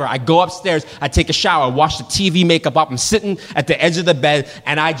back, whatever. I go upstairs, I take a shower, wash the TV makeup up. I'm sitting at the edge of the bed,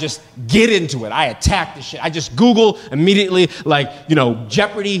 and I just get into it. I attack the shit. I just Google immediately,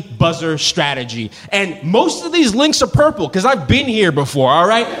 Jeopardy buzzer strategy. And most of these links are purple, because I've been here before, all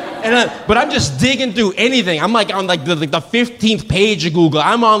right? But I'm just digging through anything. I'm like on the 15th page of Google.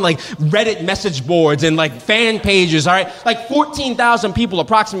 I'm on like Reddit message boards and like fan pages, all right? Like 14,000 people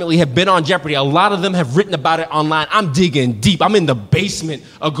approximately have been on Jeopardy. A lot of them have written about it online. I'm digging deep. I'm in the basement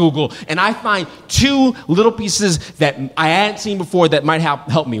of Google, and I find two little pieces that I hadn't seen before that might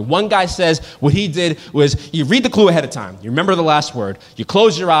help me. One guy says what he did was you read the clue ahead of time. You remember the last word. You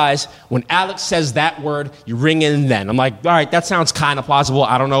close your eyes. When Alex says that word, you ring in then. I'm like, all right, that sounds kind of plausible.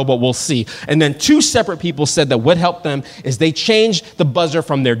 I don't know, but we'll see. And then two separate people said that what helped them is they changed the buzzer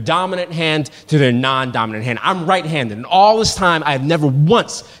from their dominant hand to their non-dominant hand. I'm right-handed, and all this time I have never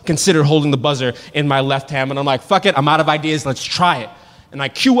once considered holding the buzzer in my left hand, and I'm like, fuck it, I'm out of ideas, let's try it. And I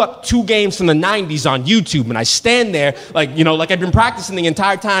queue up 2 games from the 90s on YouTube, and I stand there like I've been practicing the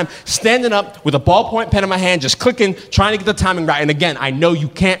entire time, standing up with a ballpoint pen in my hand, just clicking, trying to get the timing right. And again, I know you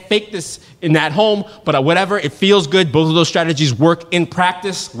can't fake this in at home, but whatever, it feels good. Both of those strategies work in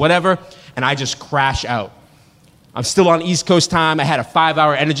practice, whatever. And I just crash out. I'm still on East Coast time. I had a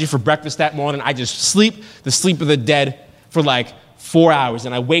 5-hour energy for breakfast that morning. I just sleep the sleep of the dead for like 4 hours,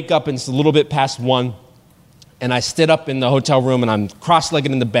 and I wake up and it's a little bit past 1, and I stood up in the hotel room, and I'm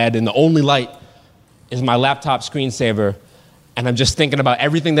cross-legged in the bed, and the only light is my laptop screensaver, and I'm just thinking about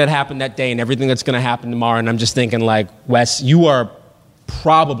everything that happened that day and everything that's going to happen tomorrow, and I'm just thinking like, Wes, you are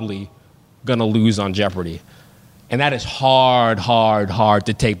probably going to lose on Jeopardy. And that is hard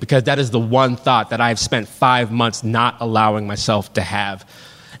to take, because that is the one thought that I've spent 5 months not allowing myself to have.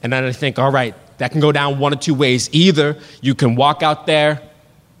 And then I think, all right, that can go down one of two ways. Either you can walk out there,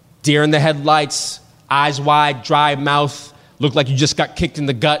 deer in the headlights, eyes wide, dry mouth, look like you just got kicked in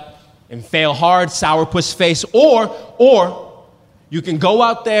the gut, and fail hard, sourpuss face. Or you can go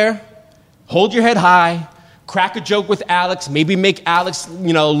out there, hold your head high, crack a joke with Alex, maybe make Alex,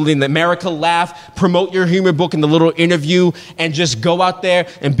 in America laugh, promote your humor book in the little interview, and just go out there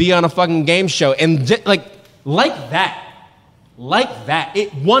and be on a fucking game show. And like that.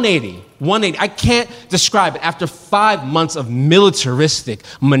 180. I can't describe it. After 5 months of militaristic,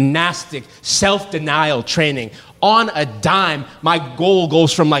 monastic, self-denial training, on a dime, my goal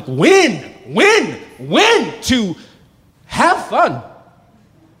goes from like win to have fun.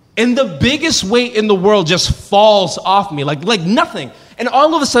 And the biggest weight in the world just falls off me like nothing. And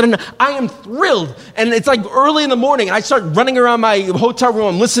all of a sudden, I am thrilled. And it's like early in the morning, and I start running around my hotel room.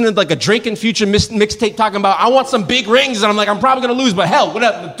 I'm listening to like a Drake and Future mixtape talking about, I want some big rings. And I'm like, I'm probably going to lose, but hell,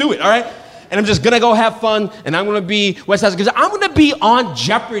 whatever, let's do it, all right? And I'm just going to go have fun, and I'm going to be West House, because I'm going to be on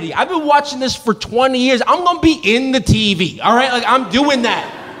Jeopardy. I've been watching this for 20 years. I'm going to be in the TV, all right? Like, I'm doing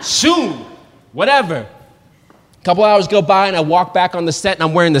that soon, whatever. A couple hours go by, and I walk back on the set, and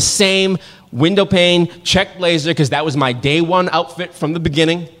I'm wearing the same window pane check blazer, because that was my day one outfit from the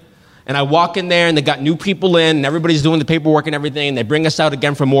beginning. And I walk in there, and they got new people in, and everybody's doing the paperwork and everything, and they bring us out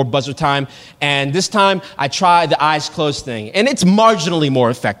again for more buzzer time. And this time, I try the eyes closed thing. And it's marginally more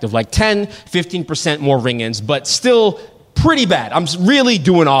effective, like 10, 15% more ring-ins, but still pretty bad. I'm really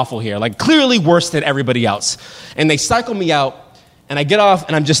doing awful here, like clearly worse than everybody else. And they cycle me out, and I get off,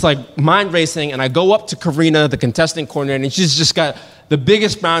 and I'm just like mind racing, and I go up to Karina, the contestant coordinator, and she's just got the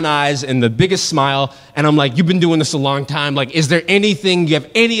biggest brown eyes and the biggest smile, and I'm like, you've been doing this a long time, like, is there anything, you have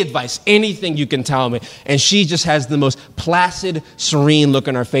any advice, anything you can tell me? And she just has the most placid, serene look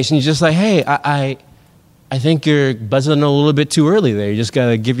on her face, and she's just like, hey, I think you're buzzing a little bit too early there, you just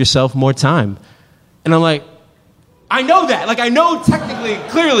gotta give yourself more time. And I'm like, I know that, like, I know technically,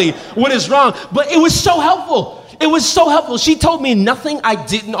 clearly what is wrong, but it was so helpful. It was so helpful. She told me nothing I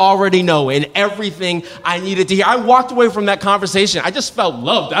didn't already know and everything I needed to hear. I walked away from that conversation. I just felt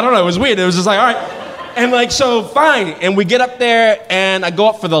loved. I don't know. It was weird. It was just like, all right. And like, so fine. And we get up there, and I go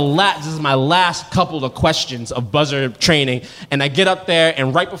up for this is my last couple of questions of buzzer training. And I get up there,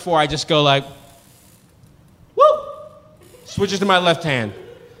 and right before I just go like, whoop, switches to my left hand.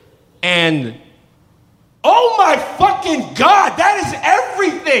 And oh my fucking God, that is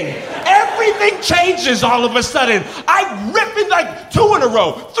everything. Everything changes all of a sudden. I rip it like 2 in a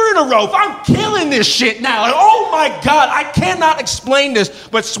row, 3 in a row. I'm killing this shit now. Like, oh my God, I cannot explain this.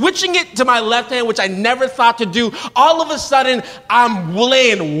 But switching it to my left hand, which I never thought to do, all of a sudden, I'm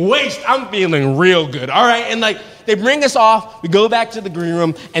laying waste. I'm feeling real good, all right? And like, They bring us off, we go back to the green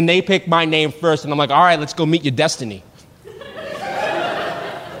room, and they pick my name first. And I'm like, all right, let's go meet your destiny.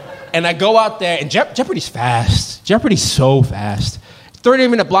 And I go out there, and Jeopardy's fast. Jeopardy's so fast.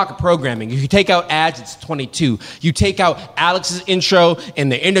 30-minute block of programming. If you take out ads, it's 22. You take out Alex's intro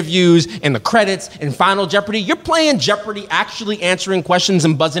and the interviews and the credits and Final Jeopardy. You're playing Jeopardy, actually answering questions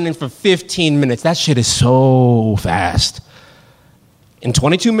and buzzing in for 15 minutes. That shit is so fast. And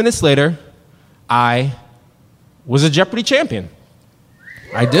 22 minutes later, I was a Jeopardy champion.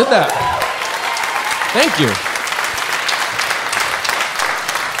 I did that. Thank you.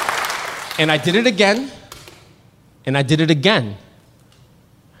 And I did it again. And I did it again.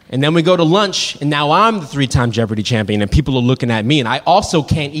 And then we go to lunch, and now I'm the 3-time Jeopardy champion, and people are looking at me, and I also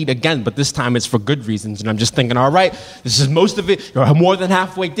can't eat again, but this time it's for good reasons. And I'm just thinking, all right, this is most of it. You're more than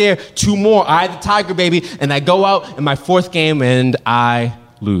halfway there. 2 more. I the tiger, baby. And I go out in my 4th game, and I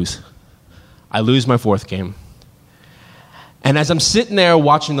lose. I lose my 4th game. And as I'm sitting there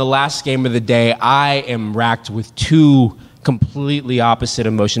watching the last game of the day, I am racked with 2 completely opposite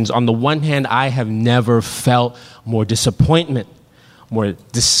emotions. On the one hand, I have never felt more disappointment, more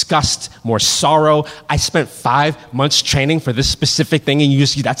disgust, more sorrow. I spent 5 months training for this specific thing, and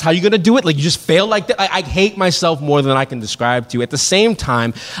that's how you're gonna do it? Like, you just fail like that? I hate myself more than I can describe to you. At the same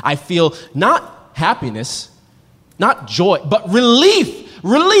time, I feel not happiness, not joy, but relief.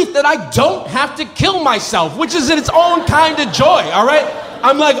 Relief that I don't have to kill myself, which is in its own kind of joy, all right?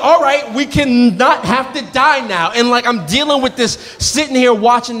 I'm like, all right, we can not have to die now. And like, I'm dealing with this, sitting here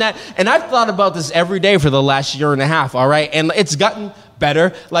watching that. And I've thought about this every day for the last year and a half, all right? And it's gotten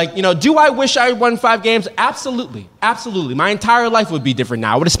better. Like, do I wish I had won 5 games? Absolutely. Absolutely. My entire life would be different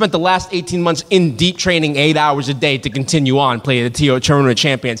now. I would have spent the last 18 months in deep training 8 hours a day to continue on, play the Tournament of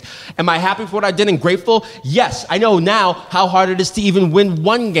Champions. Am I happy for what I did and grateful? Yes. I know now how hard it is to even win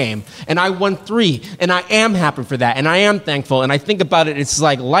 1 game. And I won 3. And I am happy for that. And I am thankful. And I think about it, it's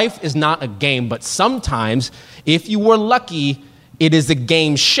like life is not a game, but sometimes, if you were lucky, it is a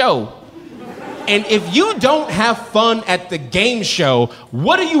game show. And if you don't have fun at the game show,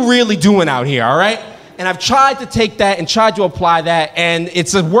 what are you really doing out here, all right? And I've tried to take that and tried to apply that, and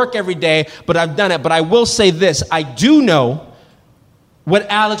it's a work every day, but I've done it. But I will say this, I do know what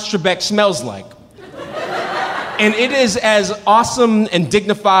Alex Trebek smells like. And it is as awesome and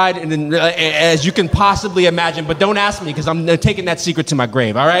dignified and as you can possibly imagine, but don't ask me because I'm taking that secret to my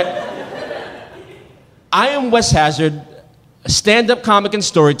grave, all right? I am Wes Hazard, a stand-up comic and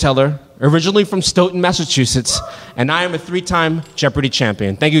storyteller, originally from Stoughton, Massachusetts, and I am a 3-time Jeopardy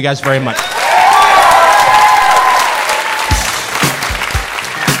champion. Thank you guys very much.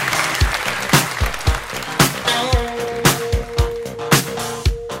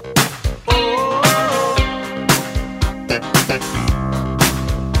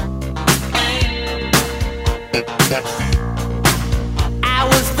 I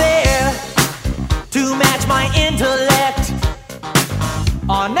was there to match my intellect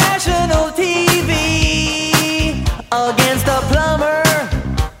on national TV against a plumber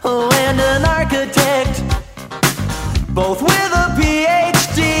and an architect, both with a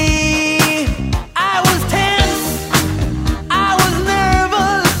PhD. I was tense, I was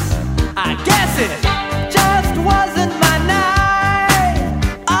nervous, I guess it just wasn't my night.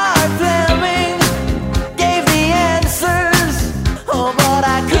 Art Fleming gave the answers, oh, but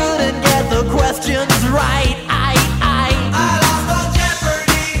I couldn't get the questions right. I lost on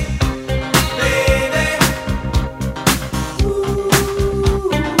Jeopardy, baby.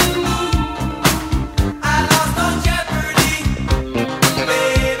 Ooh. I lost on Jeopardy,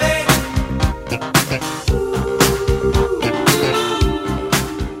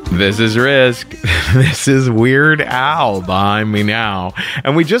 baby. This is Risk. This is Weird Al behind me now.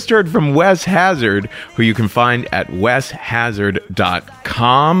 And we just heard from Wes Hazard, who you can find at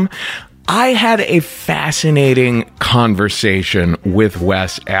weshazard.com. I had a fascinating conversation with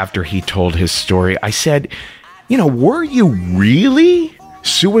Wes after he told his story. I said, were you really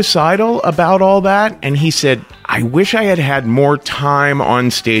suicidal about all that? And he said, I wish I had had more time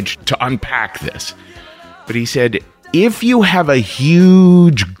on stage to unpack this. But he said, if you have a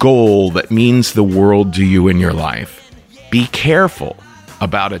huge goal that means the world to you in your life, be careful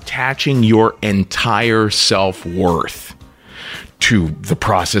about attaching your entire self-worth to the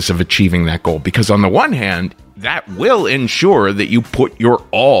process of achieving that goal. Because on the one hand, that will ensure that you put your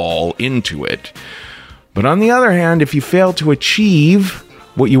all into it. But on the other hand, if you fail to achieve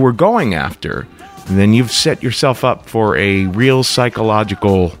what you were going after, then you've set yourself up for a real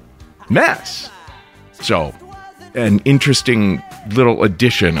psychological mess. So, an interesting little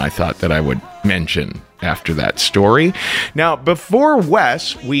addition I thought that I would mention after that story. Now, before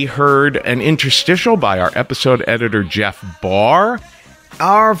Wes, we heard an interstitial by our episode editor, Jeff Barr.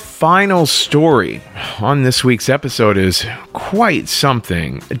 Our final story on this week's episode is quite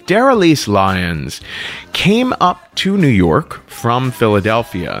something. Darylise Lyons came up to New York from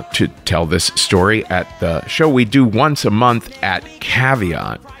Philadelphia to tell this story at the show we do once a month at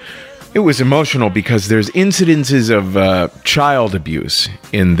Caveat. It was emotional because there's incidences of child abuse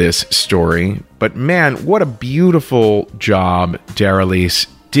in this story. But man, what a beautiful job Darylise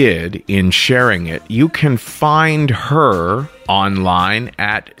did in sharing it. You can find her online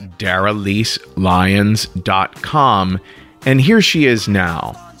at DaryliseLyons.com. And here she is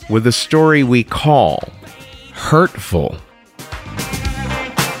now with a story we call Hurtful.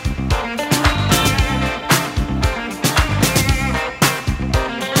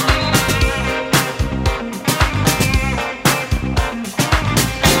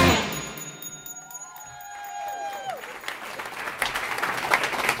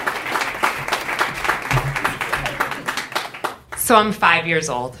 So I'm 5 years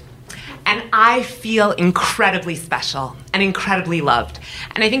old, and I feel incredibly special and incredibly loved.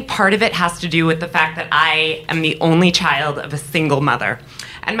 And I think part of it has to do with the fact that I am the only child of a single mother.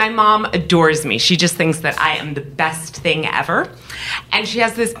 And my mom adores me. She just thinks that I am the best thing ever. And she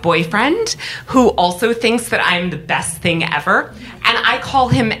has this boyfriend who also thinks that I am the best thing ever. And I call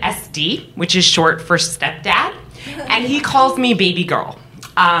him SD, which is short for stepdad. And he calls me baby girl.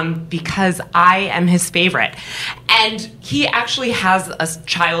 Because I am his favorite. And he actually has a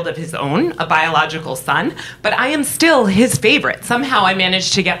child of his own, a biological son, but I am still his favorite. Somehow I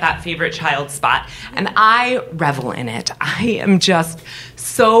managed to get that favorite child spot, and I revel in it. I am just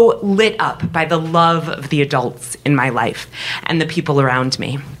so lit up by the love of the adults in my life and the people around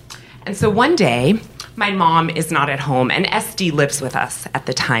me. And so one day, my mom is not at home, and SD lives with us at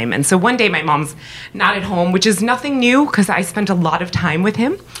the time. And so one day my mom's not at home, which is nothing new because I spent a lot of time with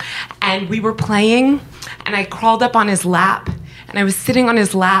him. And we were playing, and I crawled up on his lap, and I was sitting on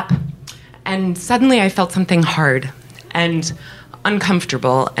his lap, and suddenly I felt something hard and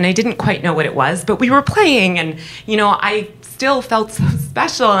uncomfortable, and I didn't quite know what it was, but we were playing, and, you know, I still felt so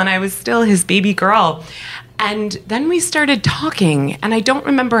special, and I was still his baby girl. And then we started talking, and I don't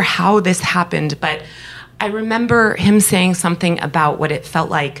remember how this happened, but I remember him saying something about what it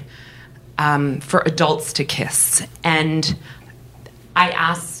felt like for adults to kiss. And I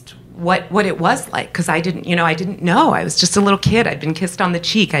asked what it was like, because I didn't know. I was just a little kid. I'd been kissed on the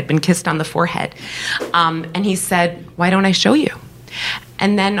cheek. I'd been kissed on the forehead. And he said, "Why don't I show you?"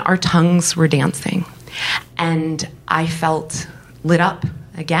 And then our tongues were dancing, and I felt lit up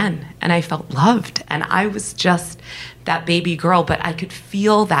again, and I felt loved, and I was just that baby girl, but I could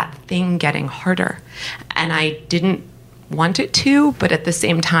feel that thing getting harder, and I didn't want it to, but at the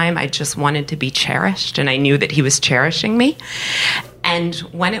same time I just wanted to be cherished, and I knew that he was cherishing me. And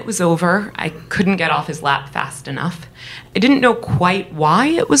when it was over, I couldn't get off his lap fast enough. I didn't know quite why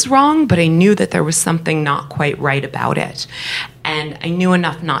it was wrong, but I knew that there was something not quite right about it. And I knew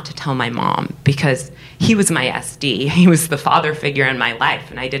enough not to tell my mom, because he was my SD. He was the father figure in my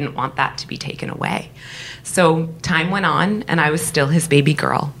life, and I didn't want that to be taken away. So time went on, and I was still his baby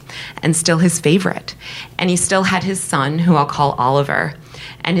girl, and still his favorite. And he still had his son, who I'll call Oliver.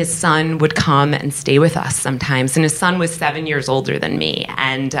 And his son would come and stay with us sometimes. And his son was 7 years older than me.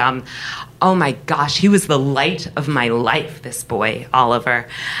 And oh my gosh, he was the light of my life, this boy, Oliver.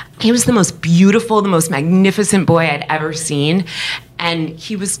 He was the most beautiful, the most magnificent boy I'd ever seen. And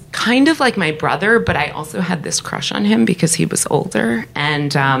he was kind of like my brother, but I also had this crush on him because he was older.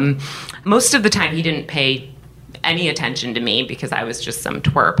 And most of the time he didn't pay any attention to me because I was just some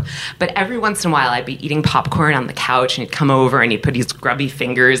twerp. But every once in a while I'd be eating popcorn on the couch, and he'd come over and he'd put his grubby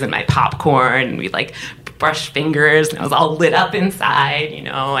fingers in my popcorn, and we'd like brush fingers, and I was all lit up inside, you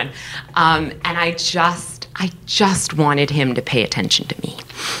know. And I just wanted him to pay attention to me.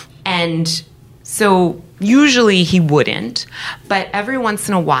 And so usually he wouldn't, but every once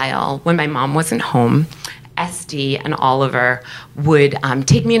in a while when my mom wasn't home, SD and Oliver would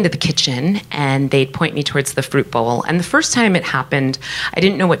take me into the kitchen, and they'd point me towards the fruit bowl. And the first time it happened, I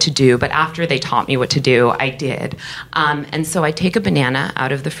didn't know what to do, but after they taught me what to do, I did. And so I'd take a banana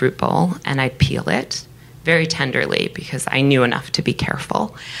out of the fruit bowl, and I'd peel it very tenderly because I knew enough to be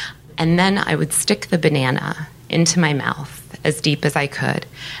careful. And then I would stick the banana into my mouth as deep as I could,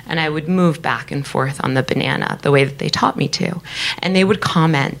 and I would move back and forth on the banana the way that they taught me to. And they would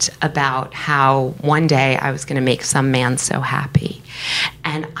comment about how one day I was going to make some man so happy.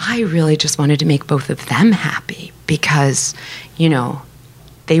 And I really just wanted to make both of them happy because, you know,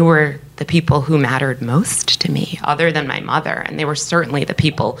 they were the people who mattered most to me, other than my mother, and they were certainly the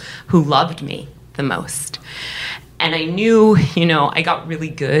people who loved me the most. And I knew, I got really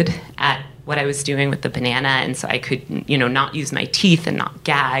good at what I was doing with the banana, and so I could, not use my teeth and not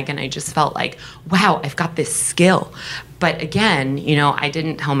gag, and I just felt like, wow, I've got this skill. But again, I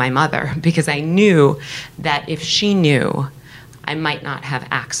didn't tell my mother because I knew that if she knew, I might not have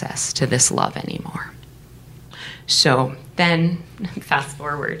access to this love anymore. So then, fast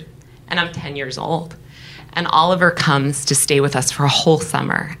forward, and I'm 10 years old. And Oliver comes to stay with us for a whole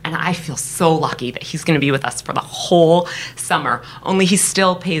summer. And I feel so lucky that he's going to be with us for the whole summer. Only he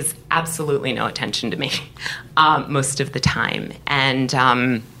still pays absolutely no attention to me most of the time.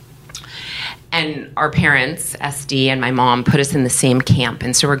 And our parents, SD and my mom, put us in the same camp.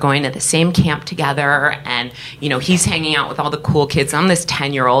 And so we're going to the same camp together. And, he's hanging out with all the cool kids. I'm this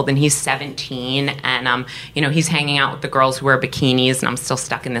 10-year-old, and he's 17. And, he's hanging out with the girls who wear bikinis, and I'm still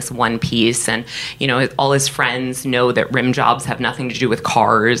stuck in this one piece. And, all his friends know that rim jobs have nothing to do with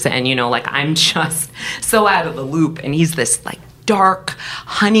cars. And, I'm just so out of the loop. And he's this, dark,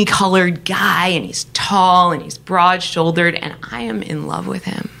 honey-colored guy, and he's tall, and he's broad-shouldered, and I am in love with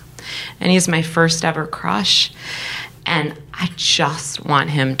him. And he's my first ever crush. And I just want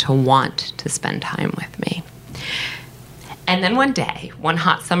him to want to spend time with me. And then one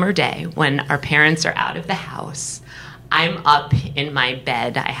hot summer day, when our parents are out of the house, I'm up in my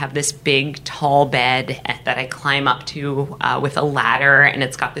bed. I have this big, tall bed that I climb up to with a ladder, and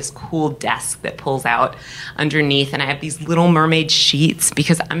it's got this cool desk that pulls out underneath, and I have these Little Mermaid sheets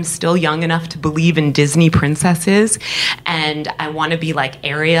because I'm still young enough to believe in Disney princesses, and I want to be like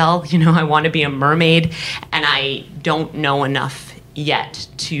Ariel, I want to be a mermaid, and I don't know enough yet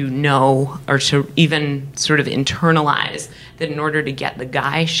to know or to even sort of internalize that in order to get the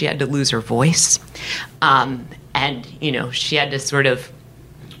guy, she had to lose her voice. And, she had to sort of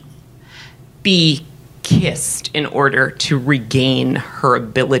be kissed in order to regain her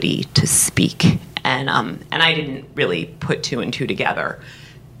ability to speak. And I didn't really put two and two together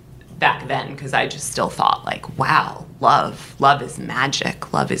back then because I just still thought wow, love is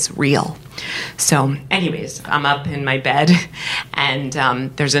magic, love is real. So anyways, I'm up in my bed and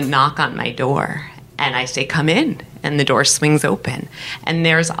there's a knock on my door. And I say, come in. And the door swings open. And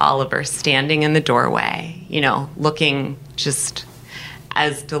there's Oliver standing in the doorway, looking just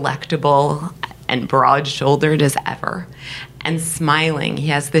as delectable and broad-shouldered as ever. And smiling. He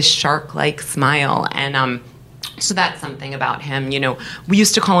has this shark-like smile. And so that's something about him. We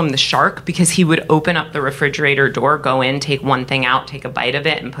used to call him the shark because he would open up the refrigerator door, go in, take one thing out, take a bite of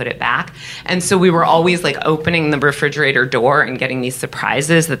it, and put it back. And so we were always opening the refrigerator door and getting these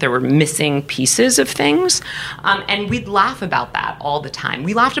surprises that there were missing pieces of things. And we'd laugh about that all the time.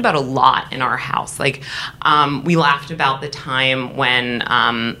 We laughed about a lot in our house. We laughed about the time when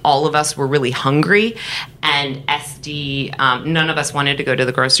all of us were really hungry and SD, none of us wanted to go to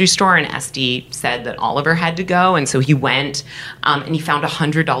the grocery store, and SD said that Oliver had to go, and so he went, and he found a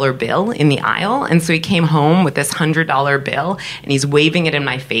 $100 bill in the aisle, and so he came home with this $100 bill, and he's waving it in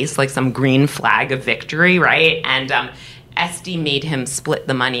my face like some green flag of victory, right? And SD made him split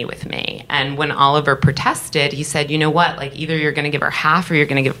the money with me. And when Oliver protested, he said, you know what, either you're going to give her half or you're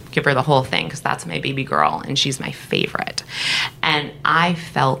going to give her the whole thing because that's my baby girl and she's my favorite. And I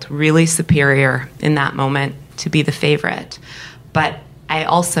felt really superior in that moment to be the favorite. But I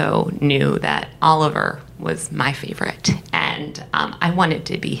also knew that Oliver was my favorite, and I wanted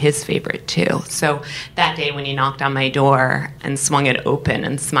to be his favorite too. So that day when he knocked on my door and swung it open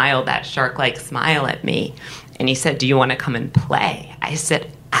and smiled that shark-like smile at me, and he said, do you want to come and play? I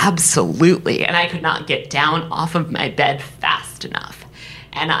said, absolutely. And I could not get down off of my bed fast enough.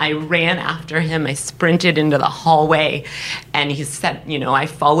 And I ran after him. I sprinted into the hallway, and he said, I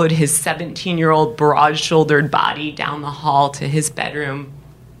followed his 17-year-old broad-shouldered body down the hall to his bedroom.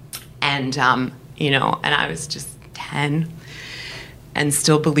 And, and I was just 10 and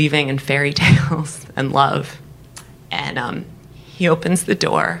still believing in fairy tales and love. And he opens the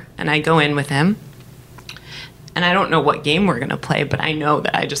door, and I go in with him. And I don't know what game we're going to play, but I know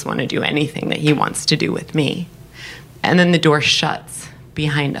that I just want to do anything that he wants to do with me. And then the door shuts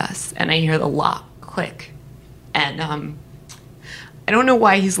behind us, and I hear the lock click. And I don't know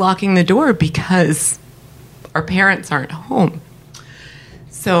why he's locking the door because our parents aren't home.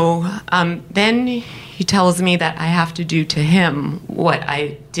 So then he tells me that I have to do to him what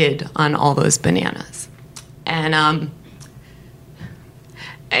I did on all those bananas. And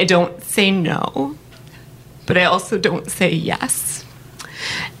I don't say no, but I also don't say yes.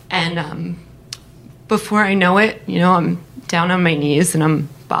 And before I know it, I'm down on my knees and I'm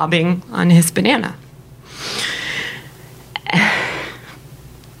bobbing on his banana.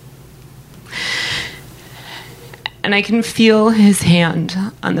 And I can feel his hand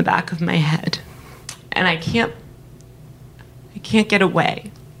on the back of my head. and I can't get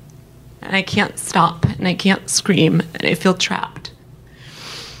away, and I can't stop, and I can't scream, and I feel trapped.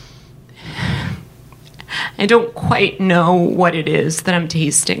 I don't quite know what it is that I'm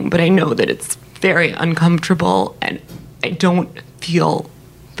tasting, but I know that it's very uncomfortable, and I don't feel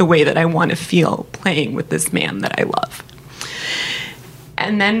the way that I want to feel playing with this man that I love.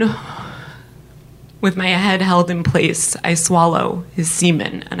 And then, with my head held in place, I swallow his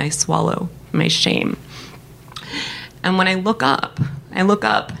semen, and I swallow my shame. And when I look up,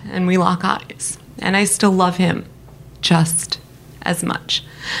 and we lock eyes, and I still love him just as much.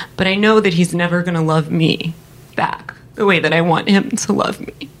 But I know that he's never going to love me back the way that I want him to love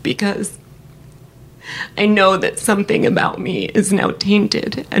me, because I know that something about me is now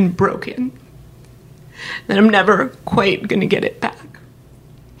tainted and broken, that I'm never quite going to get it back.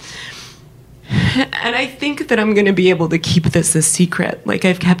 And I think that I'm going to be able to keep this a secret, like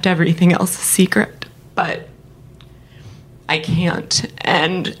I've kept everything else a secret, but I can't.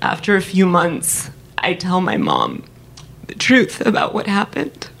 And after a few months, I tell my mom the truth about what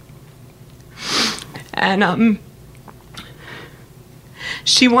happened. And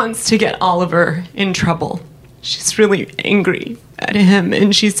she wants to get Oliver in trouble. She's really angry at him,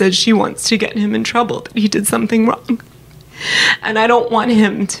 and she says she wants to get him in trouble, that he did something wrong. And I don't want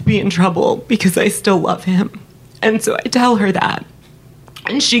him to be in trouble because I still love him. And so I tell her that.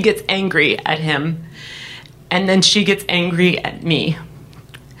 And she gets angry at him. And then she gets angry at me.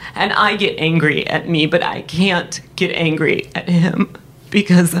 And I get angry at me, but I can't get angry at him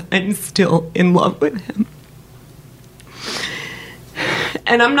because I'm still in love with him.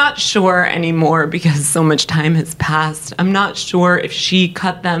 And I'm not sure anymore, because so much time has passed. I'm not sure if she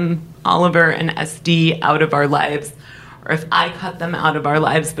cut them, Oliver and SD, out of our lives, or if I cut them out of our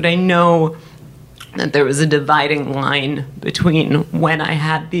lives. But I know that there was a dividing line between when I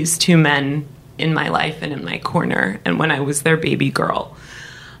had these two men in my life and in my corner, and when I was their baby girl,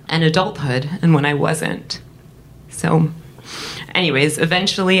 and adulthood, and when I wasn't. So anyways,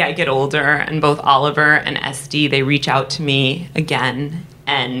 eventually I get older, and both Oliver and SD, they reach out to me again,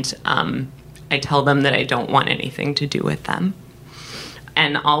 and I tell them that I don't want anything to do with them.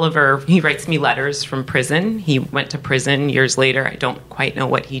 And Oliver, he writes me letters from prison. He went to prison years later. I don't quite know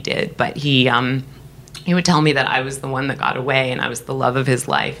what he did, but he would tell me that I was the one that got away, and I was the love of his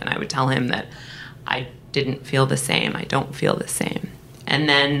life, and I would tell him that I didn't feel the same. I don't feel the same. And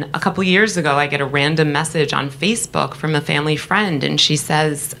then a couple years ago, I get a random message on Facebook from a family friend, and she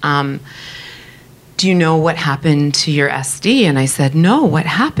says, do you know what happened to your SD? And I said, no, what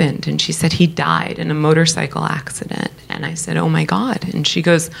happened? And she said, he died in a motorcycle accident. And I said, oh my God. And she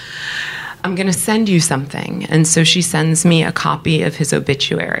goes, I'm going to send you something. And so she sends me a copy of his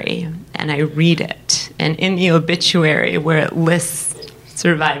obituary, and I read it. And in the obituary, where it lists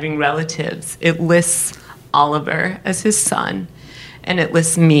surviving relatives, it lists Oliver as his son, and it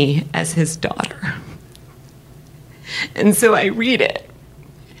lists me as his daughter. And so I read it,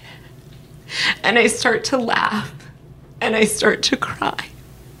 and I start to laugh, and I start to cry.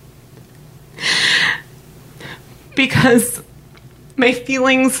 Because my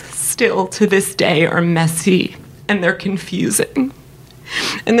feelings still to this day are messy, and they're confusing.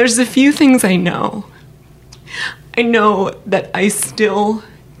 And there's a few things I know. I know that I still,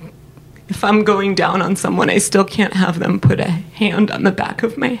 if I'm going down on someone, I still can't have them put a hand on the back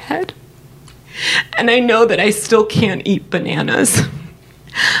of my head. And I know that I still can't eat bananas.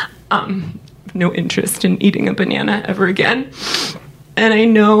 No interest in eating a banana ever again. And I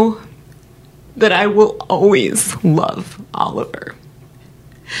know that I will always love Oliver.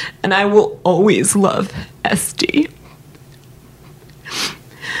 And I will always love SD.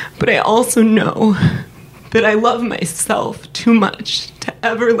 But I also know that I love myself too much to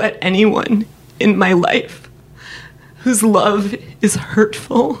ever let anyone in my life whose love is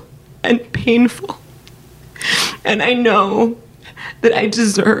hurtful and painful. And I know that I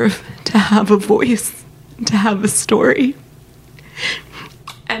deserve to have a voice, to have a story,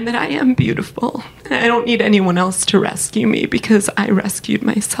 and that I am beautiful. And I don't need anyone else to rescue me, because I rescued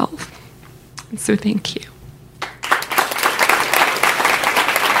myself. And so thank you.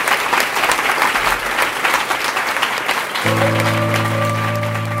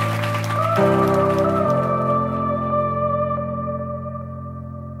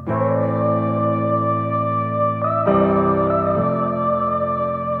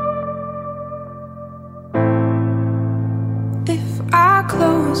 If I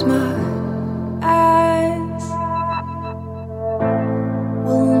close my eyes,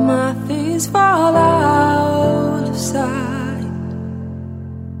 will my face fall out of sight?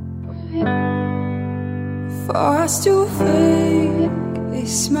 Forced to fake a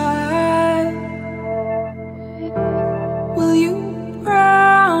smile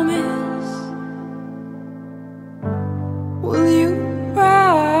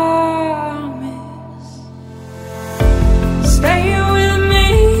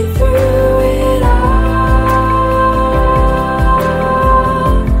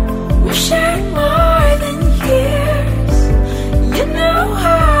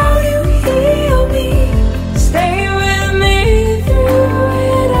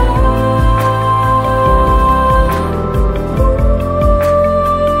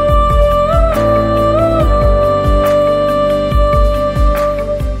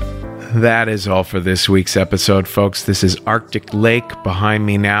that is all for this week's episode, folks. This is Arctic Lake behind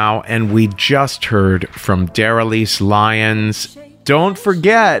me now, and we just heard from Darylise Lyons. Don't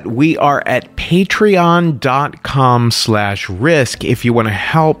forget, we are at patreon.com/risk if you want to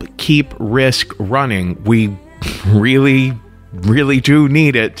help keep Risk running. We really do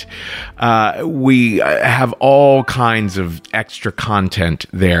need it. We have all kinds of extra content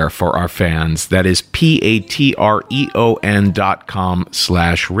there for our fans. That is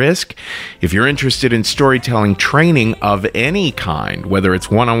patreon.com/risk. If you're interested in storytelling training of any kind, whether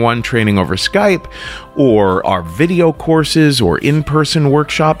it's one-on-one training over Skype, or our video courses, or in-person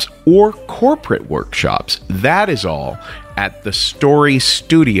workshops, or corporate workshops, that is all at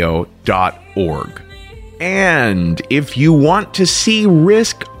thestorystudio.org. And if you want to see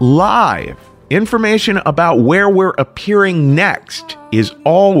Risk live, information about where we're appearing next is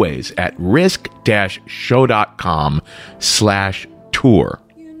always at risk-show.com/tour.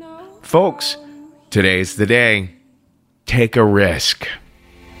 Folks, today's the day. Take a risk.